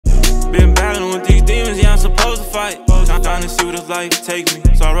supposed to fight. Trying to see what it's like, take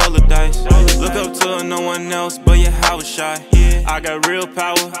me, so I roll the dice. Look up to no one else, but yeah, I was shy. I got real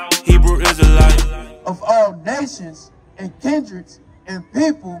power, Hebrew Israelite. Of all nations and kindreds and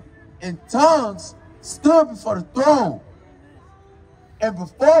people and tongues stood before the throne. And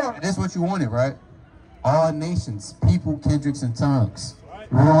before... That's what you wanted, right? All nations, people, kindreds, and tongues.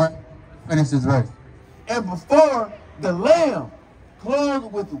 Right. Finish this verse. And before the Lamb,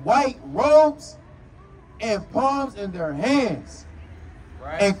 clothed with white robes and palms in their hands,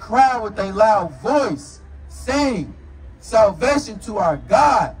 and cried with a loud voice, saying, Salvation to our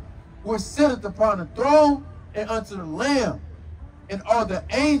God, which sitteth upon the throne, and unto the Lamb. And all the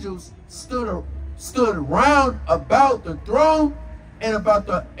angels stood round about the throne, and about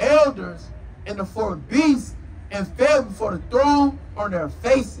the elders and the four beasts, and fell before the throne on their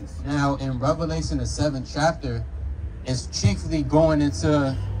faces. Now, in Revelation, the 7th chapter, it's chiefly going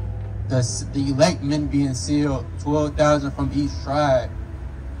into the elect men being sealed, 12,000 from each tribe.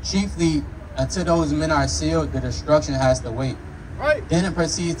 Chiefly, until those men are sealed, the destruction has to wait. Right. Then it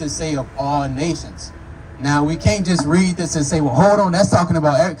proceeds to say of all nations. Now, we can't just read this and say, well, hold on, that's talking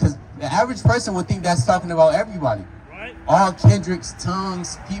about, because the average person would think that's talking about everybody. Right. All kindreds,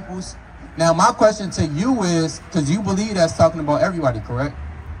 tongues, peoples. Now, my question to you is, because you believe that's talking about everybody, correct?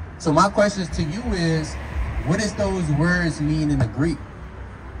 So my question to you is, what does those words mean in the Greek?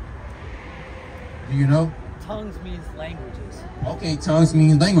 Do you know? Tongues means languages. Okay, tongues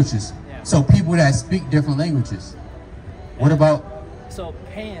mean languages. Yeah. So people that speak different languages. What about? So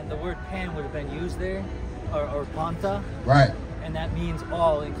pan, the word pan would have been used there, or panta. Right. And that means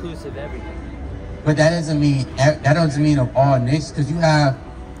all inclusive, everything. But that doesn't mean of all nations, because you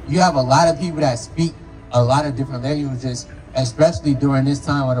have a lot of people that speak a lot of different languages, especially during this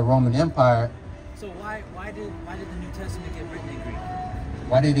time of the Roman Empire. So why did the New Testament get written in Greek?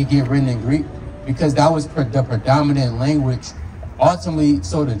 Why did it get written in Greek? Because that was the predominant language, ultimately,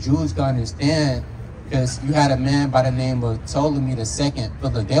 so the Jews could understand. Because you had a man by the name of Ptolemy II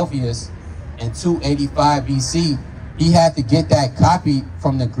Philadelphus in 285 BC. He had to get that copy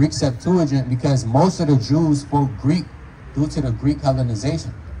from the Greek Septuagint because most of the Jews spoke Greek due to the Greek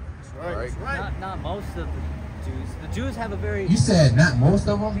Hellenization. Right. Not most of the Jews. The Jews have a very... You said not most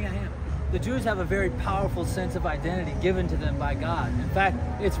of them? Yeah. The Jews have a very powerful sense of identity given to them by God. In fact,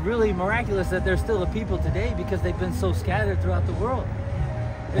 it's really miraculous that they're still a people today because they've been so scattered throughout the world.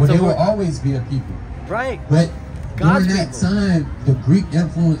 Well, they will always be a people. Right. But God's during that people. time, the Greek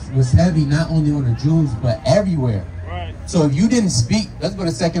influence was heavy not only on the Jews, but everywhere. Right. So if you didn't speak, let's go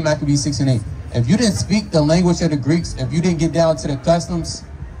to 2 Maccabees 6 and 8. If you didn't speak the language of the Greeks, if you didn't get down to the customs,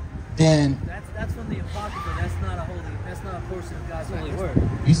 then... That's from the Apocrypha. That's not a portion of God's holy word.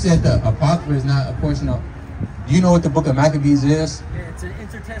 You said the Apocrypha is not a portion of... Do you know what the book of Maccabees is? Yeah, it's an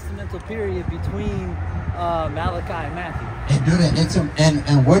intertestamental period between Malachi and Matthew.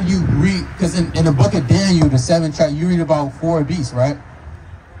 And what do you read? Because in the book of Daniel, the 7th chapter, you read about 4 beasts, right?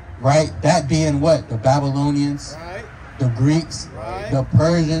 Right? That being what? The Babylonians, Right. the Greeks, Right. the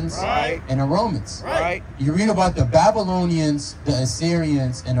Persians, Right. and the Romans. Right. You read about the Babylonians, the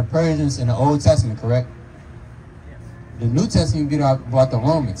Assyrians, and the Persians in the Old Testament, correct? Yes. The New Testament, you read about the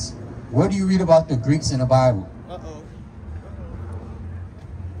Romans. What do you read about the Greeks in the Bible? Uh-oh.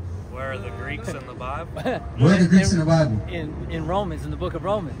 Where are the Greeks in the Bible? Where are the Greeks in the Bible? In Romans, in the book of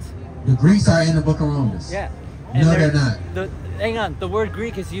Romans. The Greeks are in the book of Romans. Yeah. No, they're not. Hang on. The word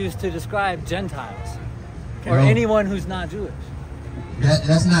Greek is used to describe Gentiles or No. anyone who's not Jewish.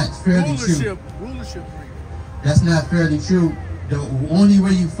 That's not fairly true. Rulership. That's not fairly true. The only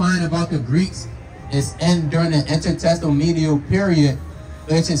way you find about the Greeks is during the intertestamental period,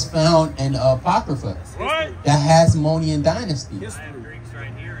 which is found in the Apocrypha. Right. The Hasmonean dynasty. I have Greeks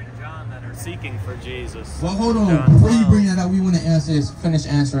right here in John that are seeking for Jesus. Well, hold on. John Before you 12. bring that up, we want to finish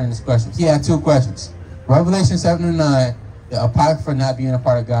answering this question. He had 2 questions. Revelation 7 and 9, the Apocrypha not being a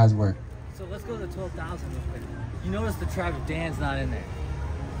part of God's work. So let's go to 12,000 real quick. You notice the tribe of Dan's not in there.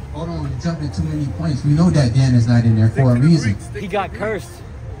 Hold on, you're jumping too many points. We know that Dan is not in there for a reason. He got cursed.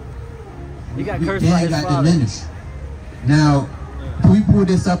 He got cursed Dan by his got father. diminished. Now, can we pull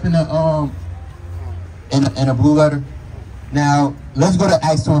this up in the in a blue letter? Now, let's go to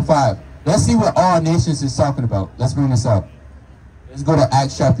Acts 2 and 5. Let's see what all nations is talking about. Let's bring this up. Let's go to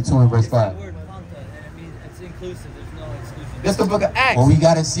Acts chapter 2 and verse 5. It's the word panta, and it means it's inclusive. There's no exclusive. This the book of Acts. Well, we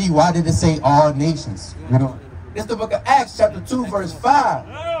got to see, why did it say all nations? You know, This the book of Acts, chapter 2, verse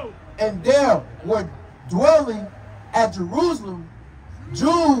 5. And there were dwelling at Jerusalem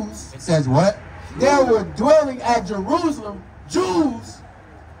Jews. it says what? There were dwelling at Jerusalem Jews,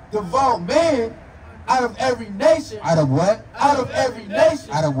 devout men, out of every nation. Out of what? Out of every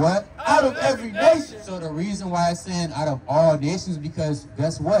nation. Out of what? out of every nation. So the reason why it's saying out of all nations, because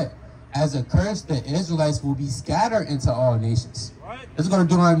guess what? As a curse, the Israelites will be scattered into all nations. Let's go to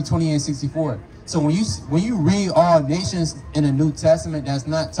Deuteronomy 28:64. So when you read all nations in the New Testament, that's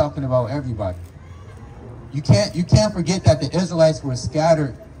not talking about everybody. You can't forget that the Israelites were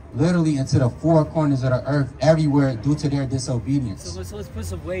scattered literally into the four corners of the earth, everywhere, due to their disobedience. So let's put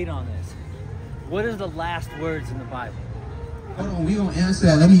some weight on this. What are the last words in the Bible? Hold on, we gonna answer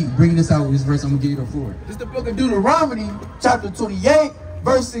that. Let me bring this out with this verse. I'm gonna give you the floor. This is the book of Deuteronomy, chapter 28,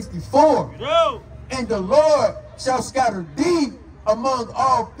 verse 64. And the Lord shall scatter thee among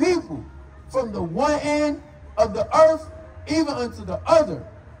all people, from the one end of the earth even unto the other.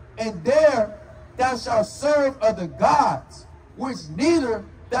 And there thou shalt serve other gods, which neither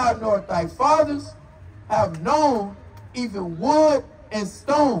thou nor thy fathers have known, even wood and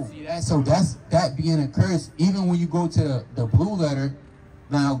stone. See that? So that's that being a curse. Even when you go to the blue letter,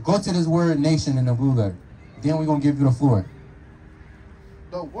 now go to this word nation in the blue letter. Then we're gonna give you the floor.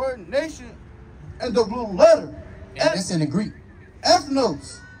 The word nation and the blue letter. And that's in the Greek.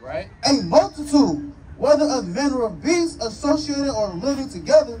 Ethnos. Right? A multitude, whether of men or beasts, associated or living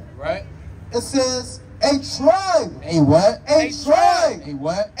together. Right? It says a tribe. A what? A tribe. A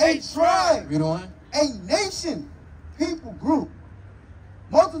what? A tribe. Read on. A nation, people group.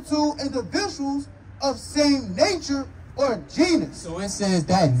 Multitude, individuals of same nature or genus. So it says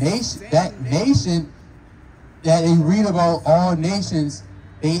that nation that they read about, all nations,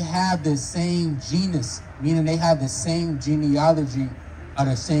 they have the same genus, meaning they have the same genealogy of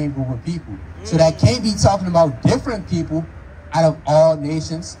the same group of people. So that can't be talking about different people out of all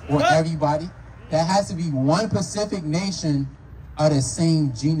nations or everybody. That has to be one specific nation of the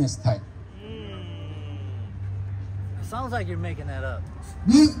same genus type. It sounds like you're making that up.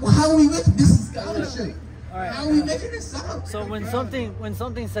 How are we making this is scholarship? All right. How are we making this up? So when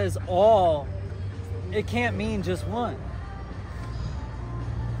something says all, it can't mean just one.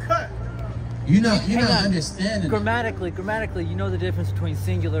 You're not Hang on. understanding. Grammatically, you know the difference between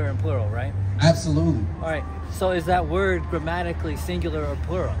singular and plural, right? Absolutely. All right. So is that word grammatically singular or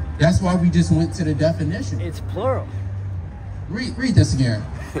plural? That's why we just went to the definition. It's plural. Read this again.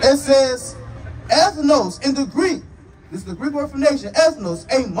 It says ethnos in the Greek. This is the Greek word for nation. Ethnos,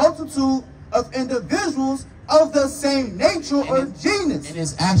 a multitude of individuals of the same nature or genus. And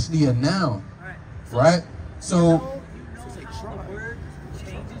it's actually a noun, right? So The word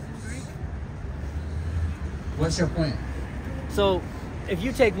changes in Greek. what's your point? So if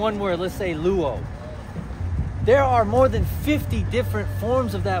you take one word, let's say luo, there are more than 50 different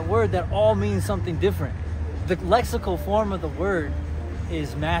forms of that word that all mean something different. The lexical form of the word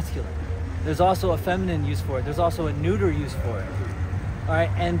is masculine. There's also a feminine use for it. There's also a neuter use for it. All right,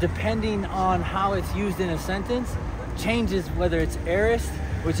 and depending on how it's used in a sentence, changes whether it's aorist,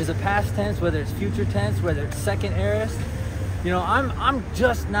 which is a past tense, whether it's future tense, whether it's second aorist. You know, I'm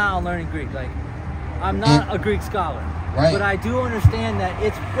just now learning Greek. Like, I'm not a Greek scholar, right? But I do understand that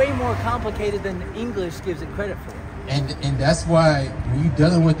it's way more complicated than English gives it credit for. And that's why when you're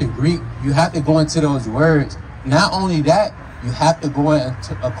dealing with the Greek, you have to go into those words. Not only that, you have to go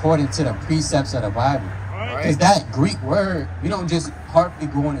into according to the precepts of the Bible. Because that Greek word, we don't just hardly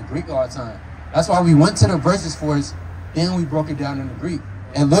go into Greek all the time. That's why we went to the verses for us, then we broke it down in the Greek.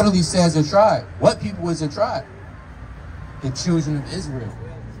 It literally says a tribe. What people is a tribe? The children of Israel,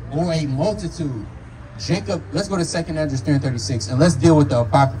 or a multitude. Jacob, let's go to 2nd Esdras 3:36, and let's deal with the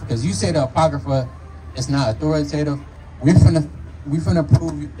Apocrypha, because you say the Apocrypha is not authoritative. We're finna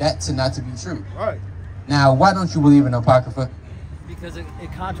prove that to not to be true. Right. Now, why don't you believe in the Apocrypha? Because it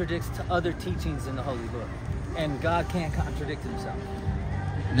contradicts to other teachings in the Holy Book. And God can't contradict himself.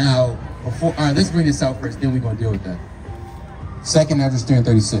 Now, all right, let's bring this out first, then we're going to deal with that. 2nd Esdras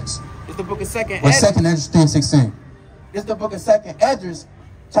 3:36. It's the book of 2nd What's Esdras. 2nd Esdras 3:16? It's the book of 2nd Esdras,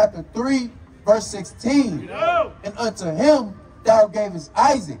 chapter 3, verse 16. And unto him thou gavest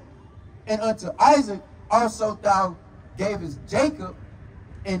Isaac, and unto Isaac also thou gavest Jacob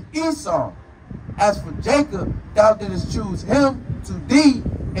and Esau. As for Jacob, thou didst choose him to thee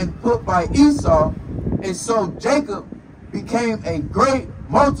and put by Esau, and so Jacob became a great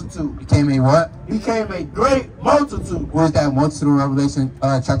multitude. Became a what? Became a great multitude. What is that multitude in Revelation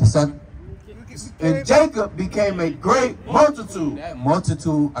chapter 7? And Jacob became a great multitude. That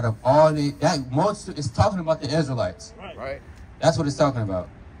multitude out of all that multitude is talking about the Israelites. Right. That's what it's talking about.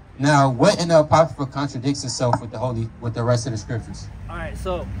 Now, what in the Apocrypha contradicts itself with the rest of the scriptures? All right,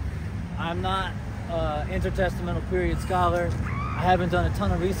 so I'm not intertestamental period scholar. I haven't done a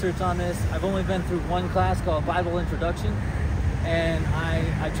ton of research on this. I've only been through one class called Bible Introduction, and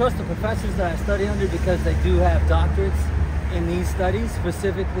I trust the professors that I study under because they do have doctorates in these studies,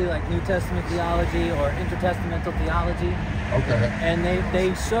 specifically like New Testament theology or intertestamental theology. Okay. And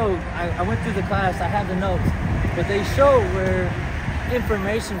they showed, I went through the class, I have the notes, but they show where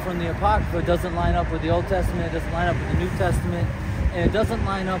information from the Apocrypha doesn't line up with the Old Testament, it doesn't line up with the New Testament, and it doesn't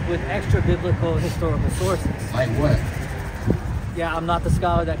line up with extra biblical historical sources. Like what? Yeah, I'm not the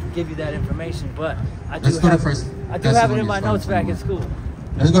scholar that can give you that information, but I do Let's go to have, First I do have it in Thessalonians my notes back in 5:21. school.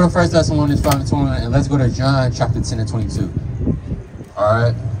 Let's go to 1 Thessalonians 5:21, and let's go to John chapter 10 and 22. All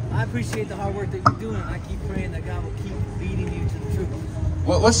right. I appreciate the hard work that you're doing. I keep praying that God will keep leading you to the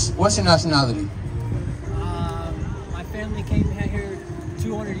truth. What's your nationality? My family came here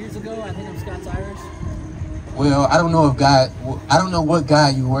 200 years ago. I think I'm Scots-Irish. Well, I don't know what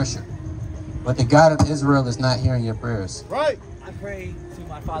God you worship, but the God of Israel is not hearing your prayers. Right. I pray to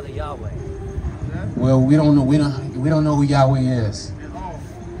my Father Yahweh. Well, we don't know who Yahweh is.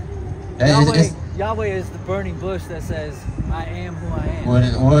 Yahweh is the burning bush that says, "I am who I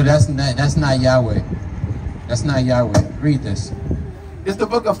am." Well, that's not Yahweh. That's not Yahweh. Read this. It's the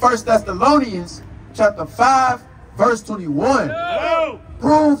book of 1 Thessalonians, chapter 5, verse 21. No!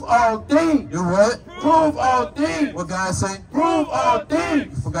 Prove all things. You what? Prove all things. What God say? Prove all You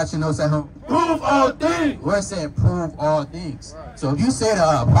things. forgot your notes at home. Prove all things. Where it said prove all things. So if you say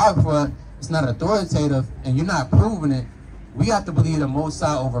the Apocrypha is not authoritative and you're not proving it, we have to believe the Most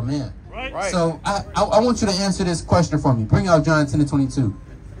High over man. Right. So I want you to answer this question for me. Bring out John 10 and 22.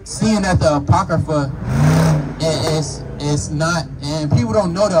 Seeing that the Apocrypha is not, and people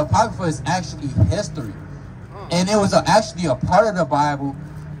don't know the Apocrypha is actually history. And it was actually a part of the Bible.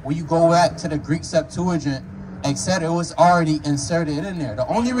 When you go back to the Greek Septuagint, etc., it was already inserted in there. The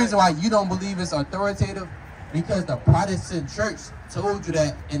only reason why you don't believe it's authoritative because the Protestant church told you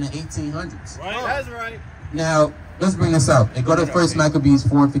that in the 1800s. Right. That's right. Now, let's bring this out and go to 1 Maccabees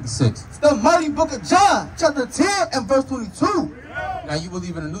 4:56. It's the mighty book of John, chapter 10 and verse 22. Now, you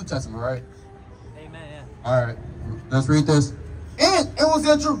believe in the New Testament, right? Amen. All right, let's read this. And it was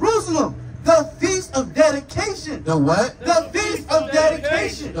in Jerusalem, the feast of dedication. The what? The feast of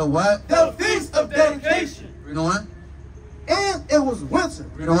dedication. The what? The feast of dedication. Read on. And it was winter.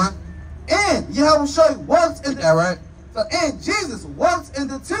 Read on. And Yahushua walked in Is that the right? and Jesus walked in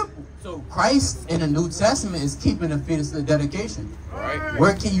the temple. So Christ in the New Testament is keeping the feast of dedication. Right.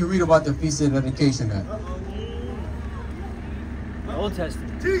 Where can you read about the feast of dedication at? Old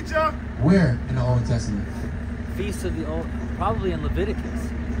Testament. Teacher. Where in the Old Testament? Feast of the Old, probably in Leviticus.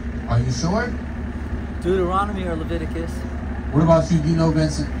 Are you sure? Deuteronomy or Leviticus. What about you? You know,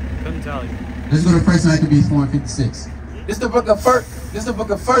 Vincent? Couldn't tell you. Let's go to 1 Maccabees 4:56. This is the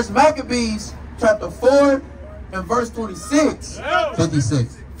book of First Maccabees, chapter 4 and verse 26.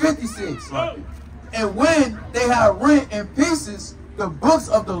 56. 56. And when they had rent in pieces the books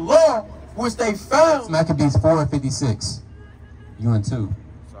of the law which they found. Maccabees 4:56. You and 2.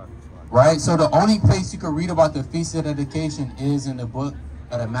 Right? So the only place you can read about the Feast of Dedication is in the book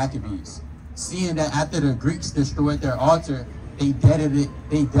of the Maccabees. Seeing that after the Greeks destroyed their altar, they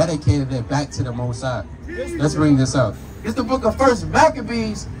dedicated it back to the Most High. Let's bring this up. It's the book of First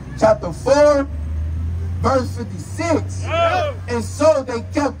Maccabees, chapter 4, verse 56. And so they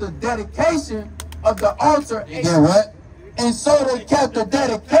kept the dedication of the altar. Yeah, what? And so they kept the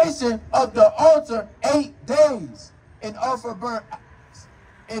dedication of the altar 8 days and offer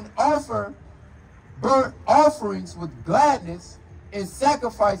burnt offerings with gladness and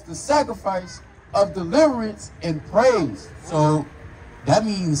sacrifice the sacrifice of deliverance and praise. So that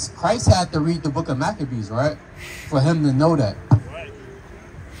means Christ had to read the book of Maccabees, right? For him to know that. I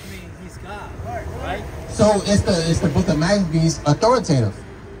mean, he's God, right? So it's the book of Maccabees authoritative.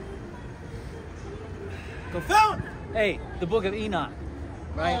 Hey, the book of Enoch,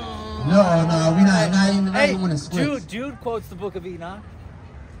 right? No, we not even Hey, want to switch. Jude quotes the book of Enoch.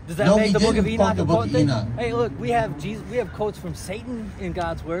 Does that No, make he the book of didn't quote Enoch the a book quote of thing? Enoch. Hey, look, we have Jesus. We have quotes from Satan in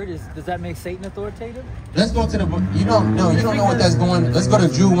God's word. Does that make Satan authoritative? Let's go to the book. You don't know what that's going. Let's go to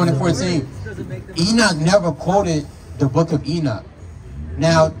Jude 1:14. Does it make them Enoch never quoted the book of Enoch.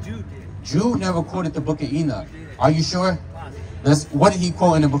 Now, Jude did. Jude never quoted the book of Enoch. Are you sure? What did he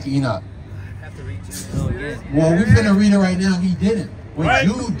quote in the book of Enoch? I have to read Jude again. Well, we're finna read it right now. He didn't. What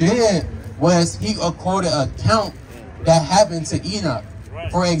Jude did was he quoted an account that happened to Enoch.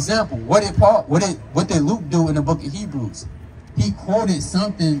 For example, what did Luke do in the book of Hebrews? He quoted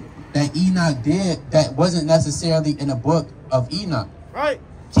something that Enoch did that wasn't necessarily in the book of Enoch. Right.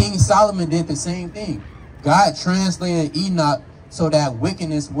 King Solomon did the same thing. God translated Enoch so that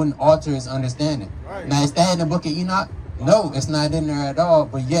wickedness wouldn't alter his understanding. Right. Now, is that in the book of Enoch? No, it's not in there at all.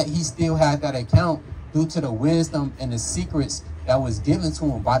 But yet he still had that account due to the wisdom and the secrets that was given to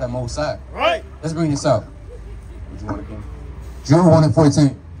him by the Most High. Right. Let's bring this up. Would you want to come? Jude 1 and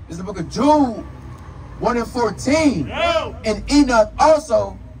 14. It's the book of Jude 1 and 14. And Enoch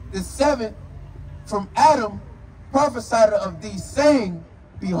also, the seventh from Adam, prophesied of these, saying,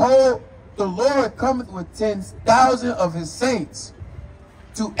 Behold, the Lord cometh with 10,000 of his saints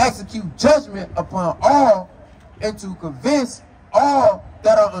to execute judgment upon all and to convince all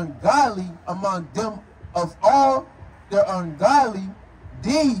that are ungodly among them of all their ungodly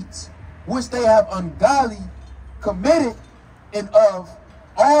deeds which they have ungodly committed, and of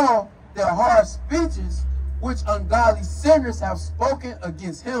all their hard speeches which ungodly sinners have spoken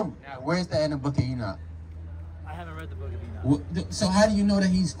against him. Now, where's that in the book of Enoch? I haven't read the book of Enoch. Well, so how do you know that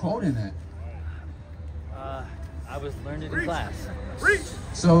he's quoting that? I was learning in class.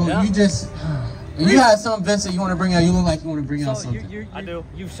 So Yeah. you just, you had something, Vincent, you want to bring out. You look like you want to bring out So something. I do.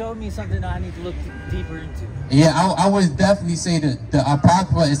 You showed me something that I need to look deeper into. Yeah, I would definitely say that the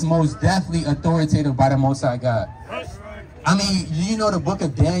Apocrypha is most definitely authoritative by the Most High God. I mean, you know the book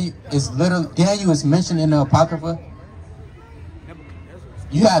of Daniel is Daniel is mentioned in the Apocrypha.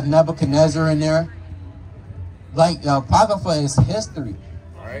 You have Nebuchadnezzar in there. Like, the Apocrypha is history.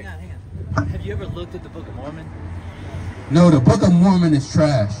 Hang on. Have you ever looked at the Book of Mormon? No, the Book of Mormon is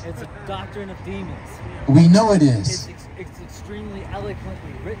trash. It's a doctrine of demons. We know it is. It's extremely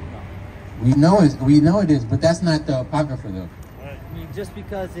eloquently written on. We know it is, but that's not the Apocrypha though. I mean, just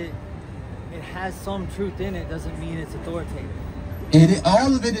because it has some truth in it doesn't mean it's authoritative.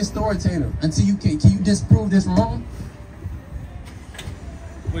 All of it is authoritative. Until you can you disprove this wrong?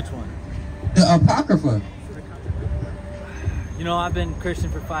 Which one? The Apocrypha. You know, I've been Christian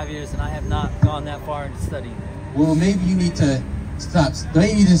for 5 years and I have not gone that far into studying it. Well, maybe you need to stop.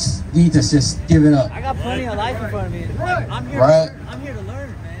 Maybe you just need to just give it up. I got plenty of life in front of me. I'm here. Right. I'm here to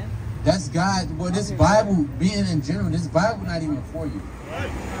learn, man. That's God. Well, this Bible, being in general, this Bible not even for you.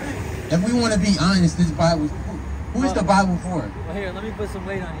 If we want to be honest, this Bible, who is the Bible for? Well, here, let me put some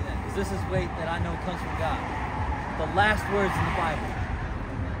weight on you then, because this is weight that I know comes from God. The last words in the Bible.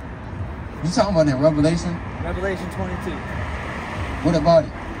 You talking about in Revelation? Revelation 22. What about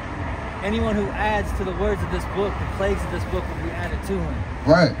it? Anyone who adds to the words of this book, the plagues of this book will be added to him.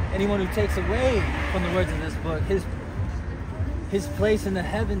 Right. Anyone who takes away from the words of this book, his place in the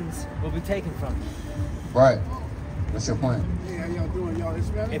heavens will be taken from him. Right. What's your point? Hey, how y'all doing, y'all? This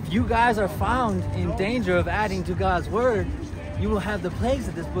man? If you guys are found in danger of adding to God's word, you will have the plagues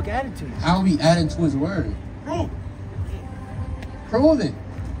of this book added to you. How are we adding to his word? Prove it.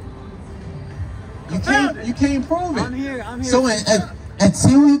 You can't prove it. I'm here. So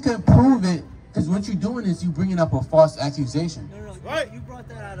until you can prove it, because what you're doing is you're bringing up a false accusation. No. Right. You brought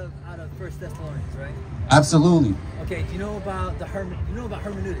that out of 1 Thessalonians, right? Absolutely. Okay. Do you know about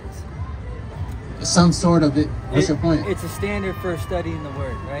hermeneutics? Some sort of it. What's your point? It's a standard for studying the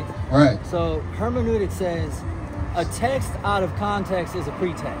word, right? Right. So hermeneutics says a text out of context is a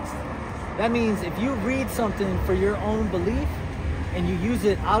pretext. That means if you read something for your own belief and you use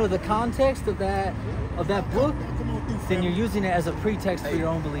it out of the context of that book, then you're using it as a pretext for your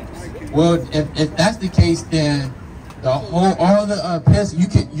own beliefs. Well, if that's the case, then all the epistles,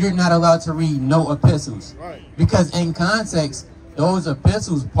 you're not allowed to read no epistles, because in context, those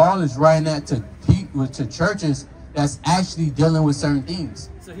epistles Paul is writing that to churches that's actually dealing with certain things.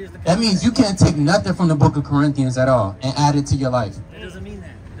 So here's the That means you can't take nothing from the book of Corinthians at all and add it to your life. It doesn't mean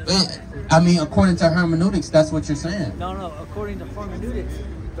that. I mean, according to hermeneutics, that's what you're saying. No. According to hermeneutics,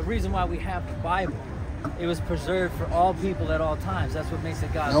 the reason why we have the Bible, it was preserved for all people at all times. That's what makes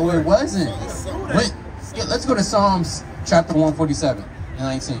it God's No, word. it wasn't. Let's go to Psalms chapter 147 and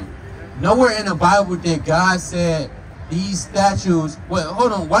 19. Nowhere in the Bible did God said these statutes. Well,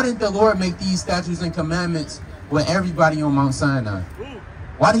 hold on. Why didn't the Lord make these statutes and commandments with everybody on Mount Sinai?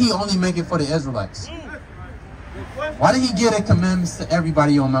 Why did he only make it for the Israelites? Why did he give the commandments to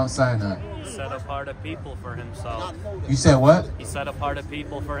everybody on Mount Sinai? He set apart a people for himself. You said what? He set apart a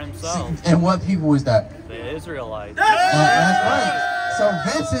people for himself. And what people was that? The Israelites. That's right.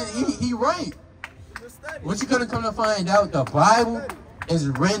 So Vincent, he right. What you gonna come to find out? The Bible is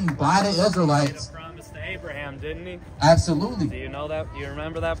written by the Israelites. He made a promise to Abraham, didn't he? Absolutely. Do you know that? Do you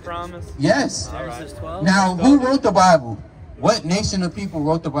remember that promise? Yes. Genesis 12. Now, who wrote the Bible? What nation of people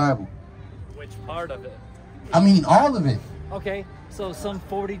wrote the Bible? Which part of it? I mean, all of it. Okay, so some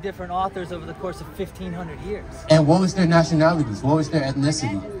 40 different authors over the course of 1,500 years. And what was their nationalities? What was their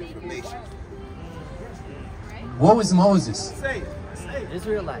ethnicity? What was Moses?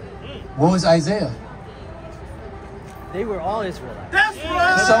 Israelite. What was Isaiah? They were all Israelites.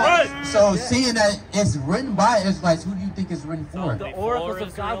 So seeing that it's written by Israelites, who do you think it's written for? The oracles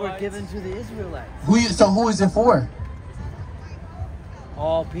of God were given to the Israelites. So who is it for?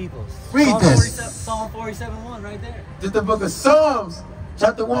 All peoples. Read this. Psalm 47:1 right there. This is the book of Psalms,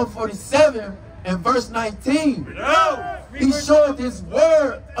 chapter 147 and verse 19. He showed his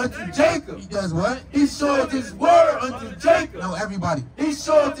word unto Jacob. He does what? He showed his word unto Jacob. No, everybody. He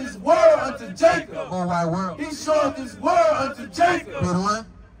showed his word unto Jacob. The whole wide world. He showed his word unto Jacob. Read on.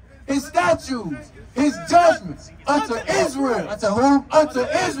 His statutes, his judgments unto Israel. Unto who? Unto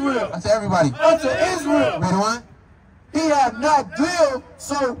Israel. Unto everybody. Unto Israel. Read on. He had not dealt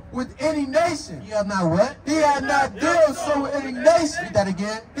so with any nation. You have not what? He had not dealt so with any nation. Read that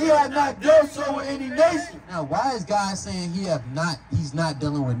again. He had not dealt so with any nation. Now, why is God saying he's not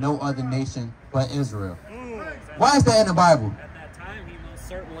dealing with no other nation but Israel? Why is that in the Bible? At that time, he most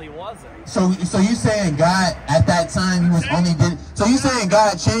certainly wasn't. So you saying God at that time he was only did? So you saying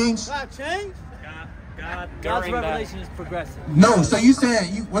God changed? God changed? God God's during revelation is progressive. No. So you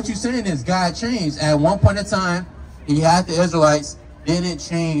saying what you saying is God changed at one point in time. He had the Israelites. Then it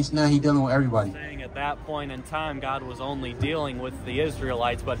changed. Now he's dealing with everybody. saying at that point in time, God was only dealing with the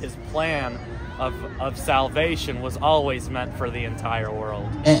Israelites, but his plan of salvation was always meant for the entire world.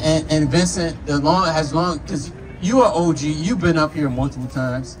 And Vincent, because you are OG, you've been up here multiple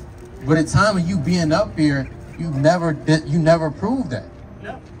times. But at the time of you being up here, you never proved that.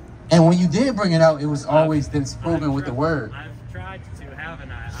 No. And when you did bring it out, it was always disproven with the word. I've tried to,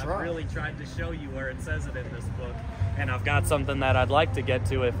 haven't I? I've really tried to show you where it says it in this book. And I've got something that I'd like to get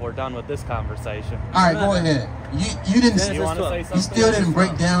to if we're done with this conversation. All right, go ahead. You didn't. You want to say something? You still didn't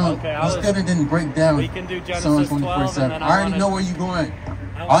break down. Okay, you still didn't break down. We can do Genesis Psalms 12, and then I already know where you're going.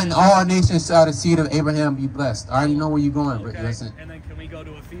 wanna- All nations shall the seed of Abraham be blessed. I already know where you're going, Okay. Vincent. And then can we go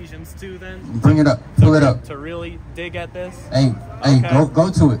to Ephesians 2 then? Bring it up. Pull it up. To really dig at this? Hey, Okay. go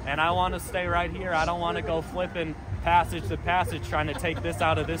to it. And I want to stay right here. I don't want to go flipping passage to passage trying to take this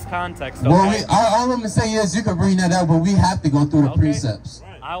out of this context. Okay? Well, all I'm gonna say is you can bring that up, but we have to go through the Okay. precepts.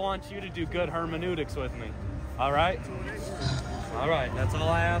 I want you to do good hermeneutics with me. All right? All right. That's all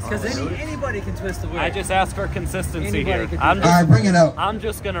I ask. Because anybody can twist the word. I just ask for consistency Anybody here. could do I'm that. All right, just, bring it up. I'm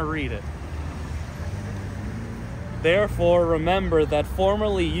just going to read it. Therefore, remember that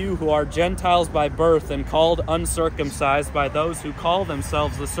formerly you who are Gentiles by birth and called uncircumcised by those who call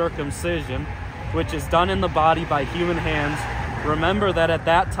themselves the circumcision, which is done in the body by human hands, remember that at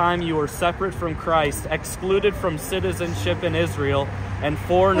that time you were separate from Christ, excluded from citizenship in Israel, and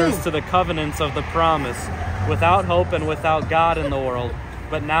foreigners to the covenants of the promise, without hope and without God in the world.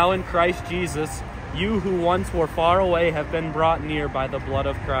 But now in Christ Jesus, you who once were far away have been brought near by the blood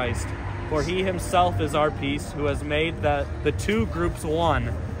of Christ. For he himself is our peace, who has made the two groups one,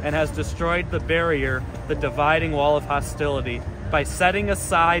 and has destroyed the barrier, the dividing wall of hostility, by setting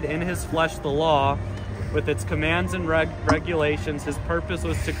aside in his flesh the law, with its commands and regulations. His purpose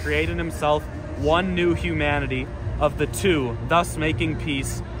was to create in himself one new humanity of the two, thus making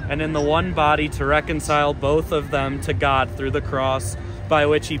peace, and in the one body to reconcile both of them to God through the cross, by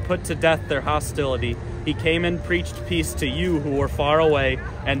which he put to death their hostility. He came and preached peace to you who were far away,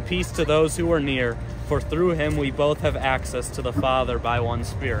 and peace to those who were near, for through him we both have access to the Father by one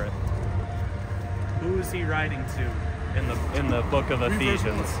Spirit. Who is he writing to in the book of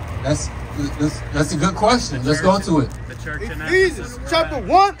Ephesians? That's a good question. Let's go to it. The church in Ephesians Ephesus, chapter correct?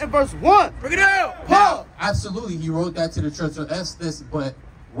 1 and verse 1. Bring it out. Paul. Absolutely, he wrote that to the church of Ephesus, but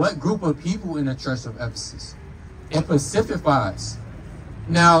what group of people in the church of Ephesus? It pacifies.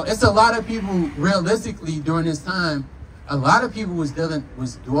 Now, it's a lot of people, realistically, during this time, a lot of people was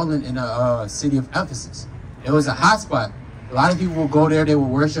dwelling in the city of Ephesus. It was a hotspot. A lot of people would go there, they would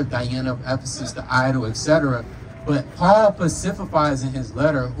worship Diana of Ephesus, the idol, etc. But Paul pacifies in his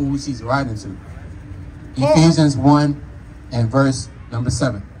letter who he's writing to. Ephesians 1 and verse number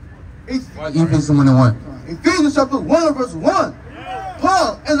 7. Ephesians 1 and 1. Ephesians chapter 1 and verse 1.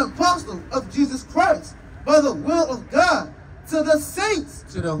 Paul, an apostle of Jesus Christ, by the will of God, to the saints.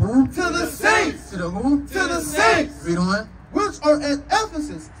 To the who? To the saints. To the who? To the saints. Read on. Which are at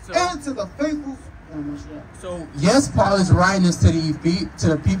Ephesus, and to the faithful. So yes, Paul is writing this to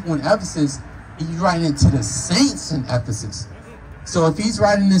the people in Ephesus. He's writing it to the saints in Ephesus. So if he's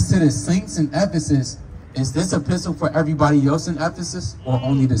writing this to the saints in Ephesus, is this epistle for everybody else in Ephesus or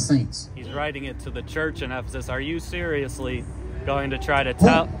only the saints? He's writing it to the church in Ephesus. Are you seriously going to try to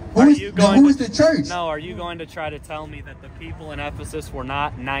tell? Who is the church? No, are you going to try to tell me that the people in Ephesus were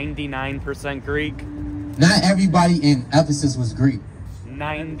not 99% Greek? Not everybody in Ephesus was Greek.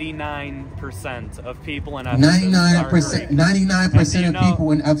 99% of people in Ephesus are Greek. 99% of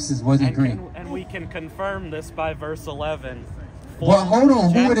people in Ephesus wasn't Greek. And we can confirm this by verse 11. Well, hold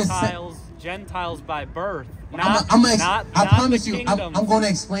on. Who are the Gentiles Gentiles by birth. I Not promise the you, kingdom. I'm going to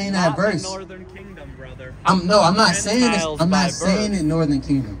explain that Not verse. The northern kingdom, brother. I'm not saying this. Gentiles I'm by not saying birth. it Northern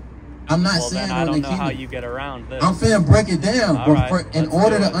Kingdom. I'm not Well, saying then I Northern don't know how Kingdom. you get around this. I'm finna break it down. All But right, in let's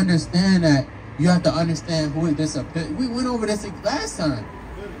order do to it. understand that, you have to understand who this. We went over this last time.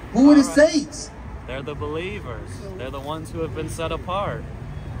 Who are the All right. saints? They're the believers. They're the ones who have been set apart.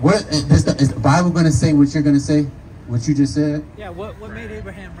 What is the Bible going to say? What you're going to say? What you just said? Yeah, what made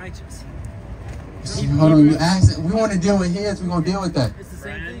Abraham righteous? Hold on, you asked. We want to deal with his. We're going to deal with that. It's the same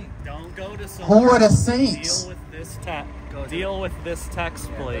Friend, thing. don't go to some. Who are the saints? Deal with this text. Deal with this text,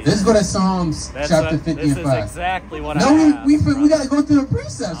 please. Let's go to Psalms chapter 50 This and is 5. exactly what I No, have. we brother. got to go through the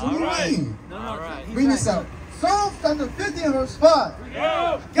precepts. What do All you right. mean? All right. he's Bring right. this out. Psalms chapter 50 and verse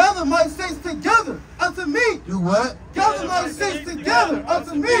 5. Gather my saints together unto me. Do what? Gather my saints together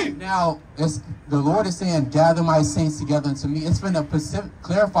unto me. Now, the Lord is saying, gather my saints together unto me. It's been to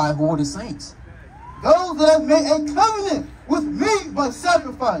clarify who are the saints. Those that have made a covenant with me by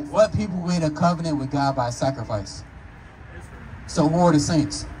sacrifice. What people made a covenant with God by sacrifice? So who are the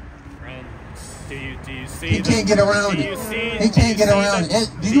saints? Friend, do you see? He can't get around do you it. see- He do can't you get see around the- it.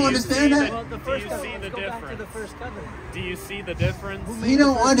 Do you understand see that? Well, the Do first you covenant. see the Let's go back to the difference? first covenant. Do you see the difference? He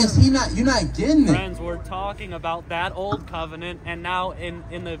don't understand. You're not getting it. Friends, we're talking about that old covenant, and now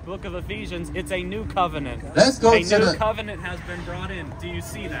in the book of Ephesians, it's a new covenant. Let's go A to new the covenant has been brought in. Do you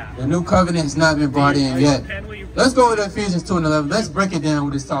see that? new covenant has not been brought in yet. Can we? Let's go to Ephesians 2 and 11. Let's break it down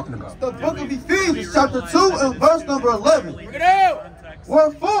what it's talking about. The book of Ephesians chapter 2 and verse number 11. Bring it out.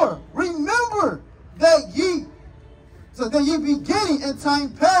 Wherefore, remember that ye beginning in time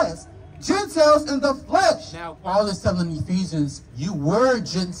past, Gentiles in the flesh. Now, Paul is telling Ephesians, you were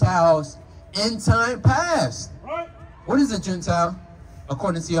Gentiles in time past. What is a Gentile,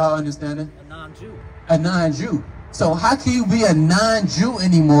 according to your understanding? A non-Jew. A non-Jew. So how can you be a non-Jew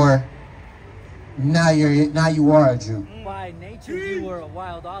anymore? Now you are a Jew. By nature, you were a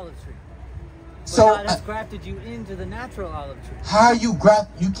wild olive tree. But So God has grafted you into the natural olive tree. how are you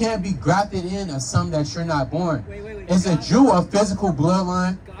you can't be grafted in of something that you're not born. Wait. Is a Jew a physical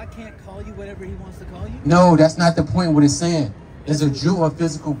bloodline? God can't call you whatever He wants to call you. No, that's not the point what it's saying. Is a Jew a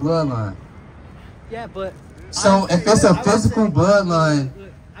physical bloodline? Yeah, but So if it's a I would physical say- bloodline,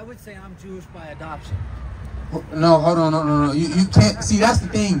 look, I would say I'm Jewish by adoption. no, hold on, no. You can't see. That's the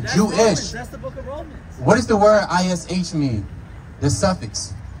thing. That's Jewish. Romans. That's the book of Romans. What does the word ish mean? The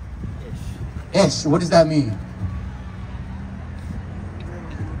suffix ish. What does that mean?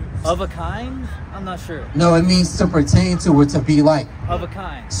 Of a kind? I'm not sure. No, it means to pertain to or to be like. Of a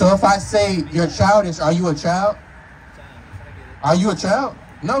kind. So if I say you're childish, are you a child? Are you a child?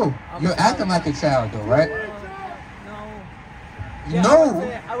 No, you're acting like a child though, right? No. Yeah,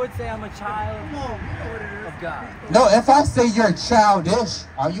 No. I would say I'm a child of God. No, if I say you're childish,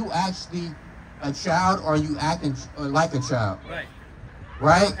 are you actually a child or are you acting like a child? Right.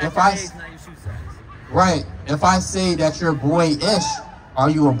 Right? At If your I age, not your shoe size. right, if I say that you're boyish, are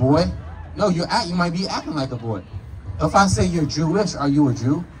you a boy? No, you might be acting like a boy. If I say you're Jewish, are you a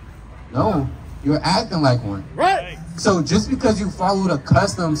Jew? No, you're acting like one. Right. So just because you follow the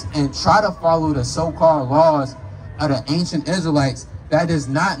customs and try to follow the so-called laws of the ancient Israelites, that does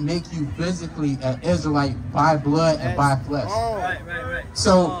not make you physically an Israelite by blood and by flesh. Right.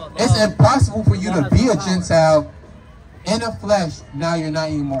 So it's impossible for you to Law be has a no power. Gentile in the flesh. Now you're not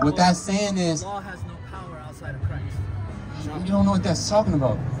anymore. What that's saying is, Law has no power outside of Christ. you don't know what that's talking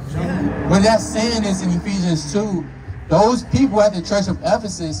about. What that's saying is in Ephesians 2, those people at the church of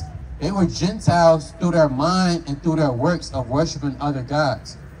Ephesus, they were Gentiles through their mind and through their works of worshiping other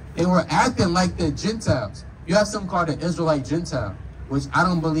gods. They were acting like the Gentiles. You have something called the Israelite Gentile, which I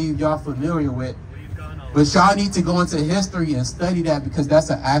don't believe y'all familiar with. But y'all need to go into history and study that because that's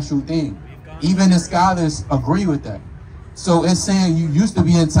an actual thing. Even the scholars agree with that. So it's saying you used to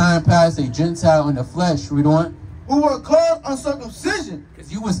be in time past a Gentile in the flesh. Read on. Who were called uncircumcision.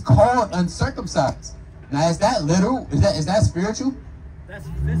 Because you was called uncircumcised. Now is that literal? Is that spiritual? That's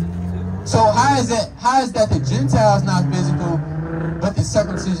physical too. So how is that the Gentile is not physical, but the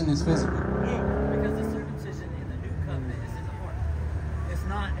circumcision is physical? Because the circumcision in the new covenant is in the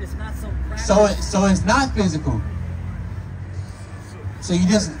heart. It's not some practice. So it's not physical. So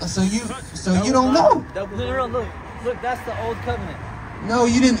you don't know. No, look, that's the old covenant. No,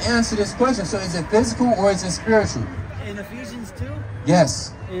 you didn't answer this question. So is it physical or is it spiritual? In Ephesians 2,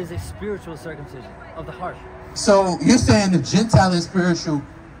 Yes. it is a spiritual circumcision of the heart. So you're saying the Gentile is spiritual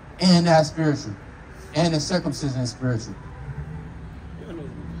and that's spiritual. And the circumcision is spiritual.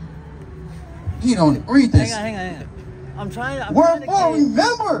 You don't read this. Hang on. I'm trying to Wherefore get-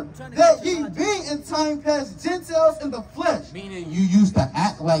 remember I'm trying to that get ye your logic. being in time past Gentiles in the flesh, Meaning you used to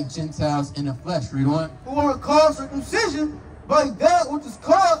act like Gentiles in the flesh. Read on. who are called circumcision by that which is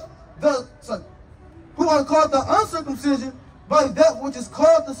called who are called the uncircumcision by that which is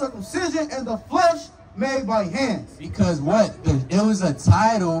called the circumcision in the flesh made by hands. Because what? It was a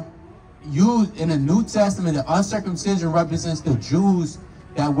title used in the New Testament. The uncircumcision represents the Jews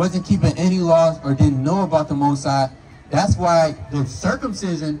that wasn't keeping any laws or didn't know about the Most High. That's why the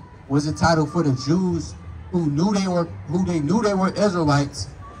circumcision was a title for the Jews who knew they were Israelites,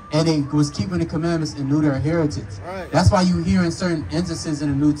 and they was keeping the commandments and knew their heritage. Right. That's why you hear in certain instances in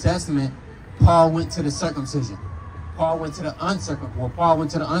the New Testament, Paul went to the circumcision. Paul went to the uncircumcision. Well, Paul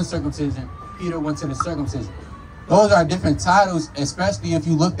went to the uncircumcision. Peter went to the circumcision. Those are different titles, especially if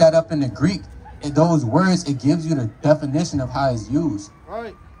you look that up in the Greek. In those words, it gives you the definition of how it's used.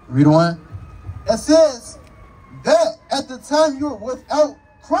 Right. Read on. It says that at the time you were without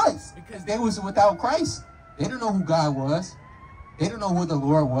Christ. Because they was without Christ. They didn't know who God was. They didn't know who the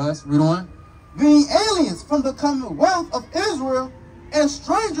Lord was. Read on. Being aliens from the commonwealth of Israel and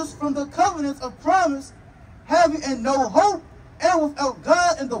strangers from the covenants of promise, having in no hope and without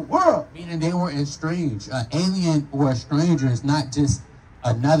God in the world. Meaning they were estranged. An alien or a stranger is not just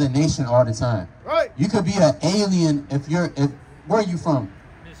another nation all the time. Right. You could be an alien if where are you from?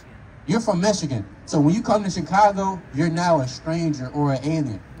 Michigan. You're from Michigan. So when you come to Chicago, you're now a stranger or an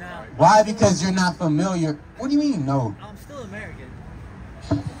alien. Now, Why? Because you're not familiar. What do you mean, no? I'm still American.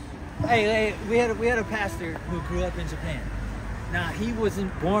 Hey, we had a pastor who grew up in Japan. Now, he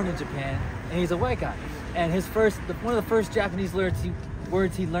wasn't born in Japan, and he's a white guy. And one of the first Japanese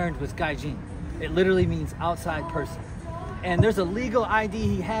words he learned was gaijin. It literally means outside person. And there's a legal ID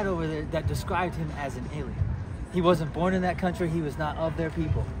he had over there that described him as an alien. He wasn't born in that country. He was not of their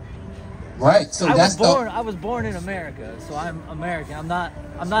people. Right. So I that's was born in America, so I'm American. I'm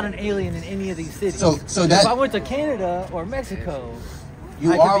not an alien in any of these cities. So if I went to Canada or Mexico,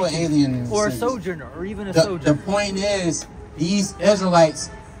 you I are could an be- alien in or a cities. sojourner, or even a The sojourner. point is, these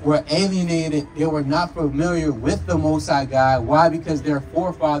Israelites were alienated. They were not familiar with the Most High God. Why? Because their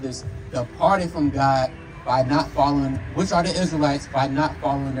forefathers departed from God by not following, which are the Israelites, by not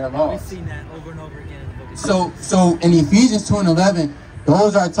following their We've laws. seen that over and over again in the book of So in Ephesians 2:11,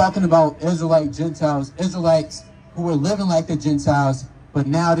 those are talking about Israelite Gentiles, Israelites who were living like the Gentiles, but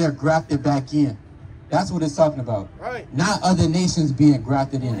now they're grafted back in. That's what it's talking about. Right. Not other nations being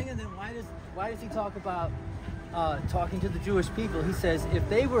grafted Well, in. hang on, then why does he talk about talking to the Jewish people? He says if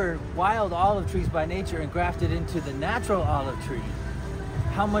they were wild olive trees by nature and grafted into the natural olive tree,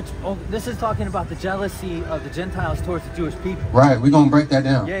 how much? Oh, this is talking about the jealousy of the Gentiles towards the Jewish people. Right, we're gonna break that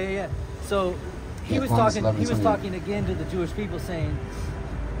down. Yeah. So he Yeah, was Romans talking. 11, He was 28. talking again to the Jewish people, saying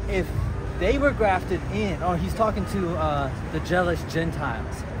if they were grafted in, or he's talking to the jealous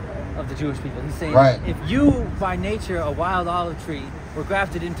Gentiles of the Jewish people. He's saying, Right. if you, by nature, a wild olive tree, were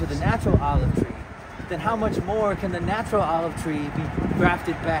grafted into the natural olive tree, then how much more can the natural olive tree be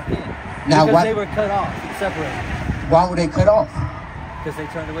grafted back in? Now, because why- they were cut off, separated, Why were they cut off? because they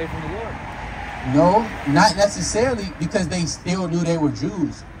turned away from the Lord. No, not necessarily, because they still knew they were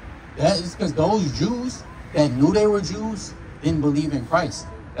Jews. That is because those Jews that knew they were Jews didn't believe in Christ.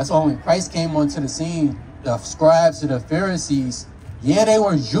 That's why when Christ came onto the scene, the scribes and the Pharisees, yeah, they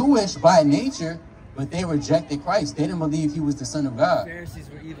were Jewish by nature, but they rejected Christ. They didn't believe he was the Son of God. Pharisees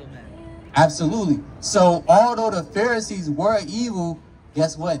were evil men. Absolutely. So although the Pharisees were evil,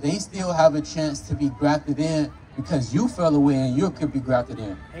 guess what? They still have a chance to be grafted in because you fell away and you could be grafted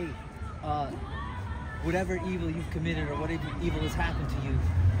in. Hey, whatever evil you've committed or whatever evil has happened to you,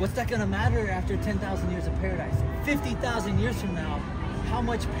 what's that going to matter after 10,000 years of paradise? 50,000 years from now, how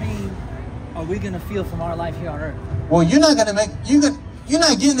much pain are we going to feel from our life here on earth? Well, you're not gonna make you're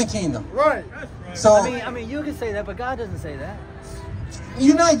not getting the kingdom. Right. So I mean, you can say that, but God doesn't say that.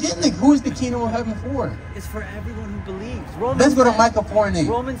 you're not getting it. Who is the kingdom of heaven for? It's for everyone who believes. Let's go to 10 Micah 4:8.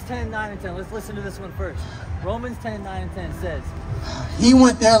 Romans 10, 9, and 10. Let's listen to this one first. Romans 10, 9, and 10 says, He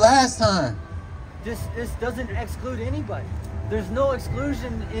went there last time. this doesn't exclude anybody. There's no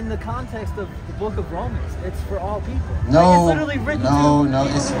exclusion in the context of the book of Romans. It's for all people. No, Like, it's literally written no, to no.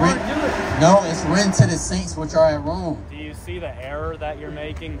 people It's who aren't written. Jewish. No, it's written to the saints which are at Rome. Do you see the error that you're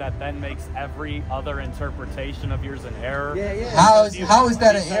making that then makes every other interpretation of yours an error? Yeah. How is Because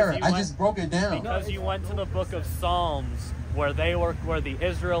that an because error? you I went- just broke it down. Because you went to the book of Psalms where the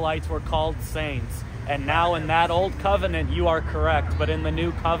Israelites were called saints, And now in that old covenant, you are correct. But in the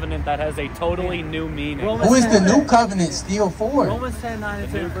new covenant, that has a totally new meaning. Who is the new covenant still for? Romans 10, 9,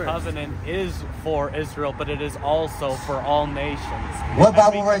 and The 10 new verse. covenant is for Israel, but it is also for all nations. What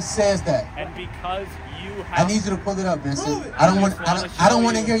Bible verse says that? And because you I have... need you to pull it up, Vincent. I don't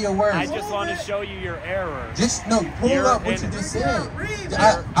want to hear your words. I just want to show you your error. Just no, pull You're up what you in- just said.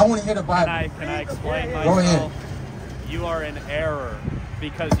 I want to hear the Bible. Can I explain myself? Go ahead. You are in error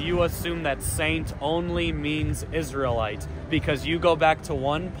because you assume that saint only means Israelite, because you go back to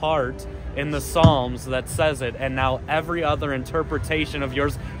one part in the Psalms that says it, and now every other interpretation of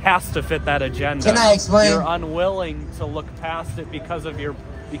yours has to fit that agenda. Can I explain? You're unwilling to look past it because of your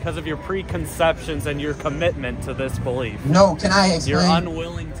preconceptions and your commitment to this belief. No, can I explain? You're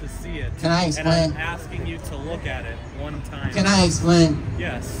unwilling to see it. Can I explain? And I'm asking you to look at it one time. Can I explain?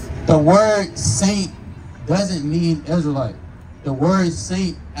 Yes. The word saint doesn't mean Israelite. The word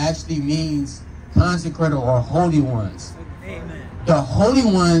saint actually means consecrated or holy ones. Amen. The holy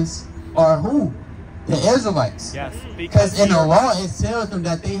ones are who? The Israelites. Yes. Because in the law it tells them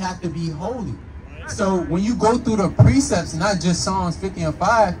that they have to be holy. So when you go through the precepts, not just Psalms 50 and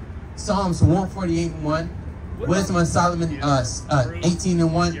 5, Psalms 148 and 1, Wisdom of Solomon 18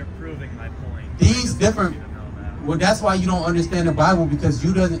 and 1. You're proving my point. These different. Well, that's why you don't understand the Bible, because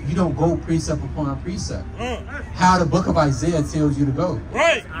you don't go precept upon precept. How the book of Isaiah tells you to go.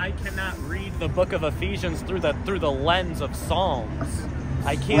 Right. I cannot read the book of Ephesians through the lens of Psalms.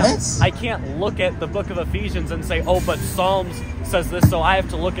 I can't look at the book of Ephesians and say, oh, but Psalms says this, so I have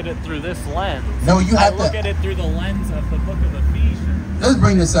to look at it through this lens. No, you have to look at it through the lens of the book of Ephesians. Let's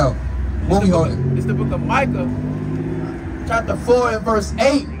bring this out. What we holding? It's the book of Micah, chapter 4 and verse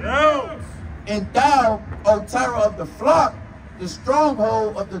 8. And thou, O terror of the flock, the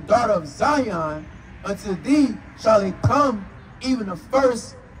stronghold of the daughter of Zion, unto thee shall it come, even the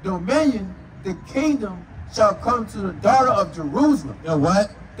first dominion, the kingdom shall come to the daughter of Jerusalem. The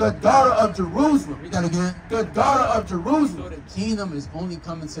what? The daughter of Jerusalem. Read that again. The daughter of So Jerusalem. the kingdom is only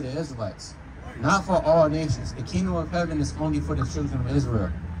coming to the Israelites, not for all nations. The kingdom of heaven is only for the children of Israel.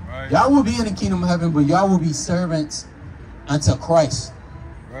 Y'all will be in the kingdom of heaven, but y'all will be servants unto Christ.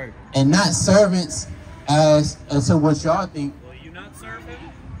 Right. And not servants as to what y'all think. Will you not serve him?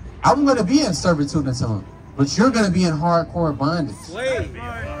 I'm going to be in servitude unto him, but you're going to be in hardcore bondage. Slave.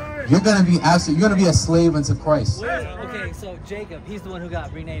 You're going to be a slave unto Christ. Okay, so Jacob, he's the one who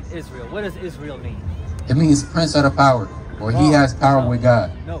got renamed Israel. What does Israel mean? It means prince of the power, or he has power with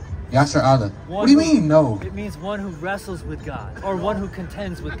God. No. Yashar Allah. What do you mean, no? It means one who wrestles with God, or one who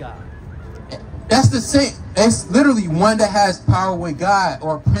contends with God. That's the same. It's literally one that has power with God,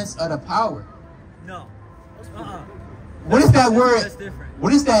 or prince of the power. No. What is that word? That's different.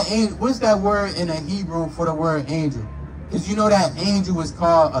 What is that word in the Hebrew for the word angel? Because you know that angel is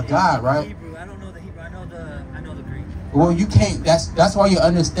called a god, right? Hebrew. I don't know the Hebrew. I know the Greek. Well, you can't. That's why your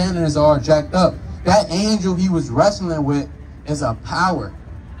understanding is all jacked up. That angel he was wrestling with is a power,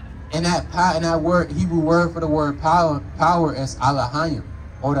 and that word, Hebrew word for the word power is Alahayim,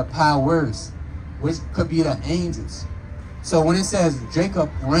 or the powers, which could be the angels. So when it says Jacob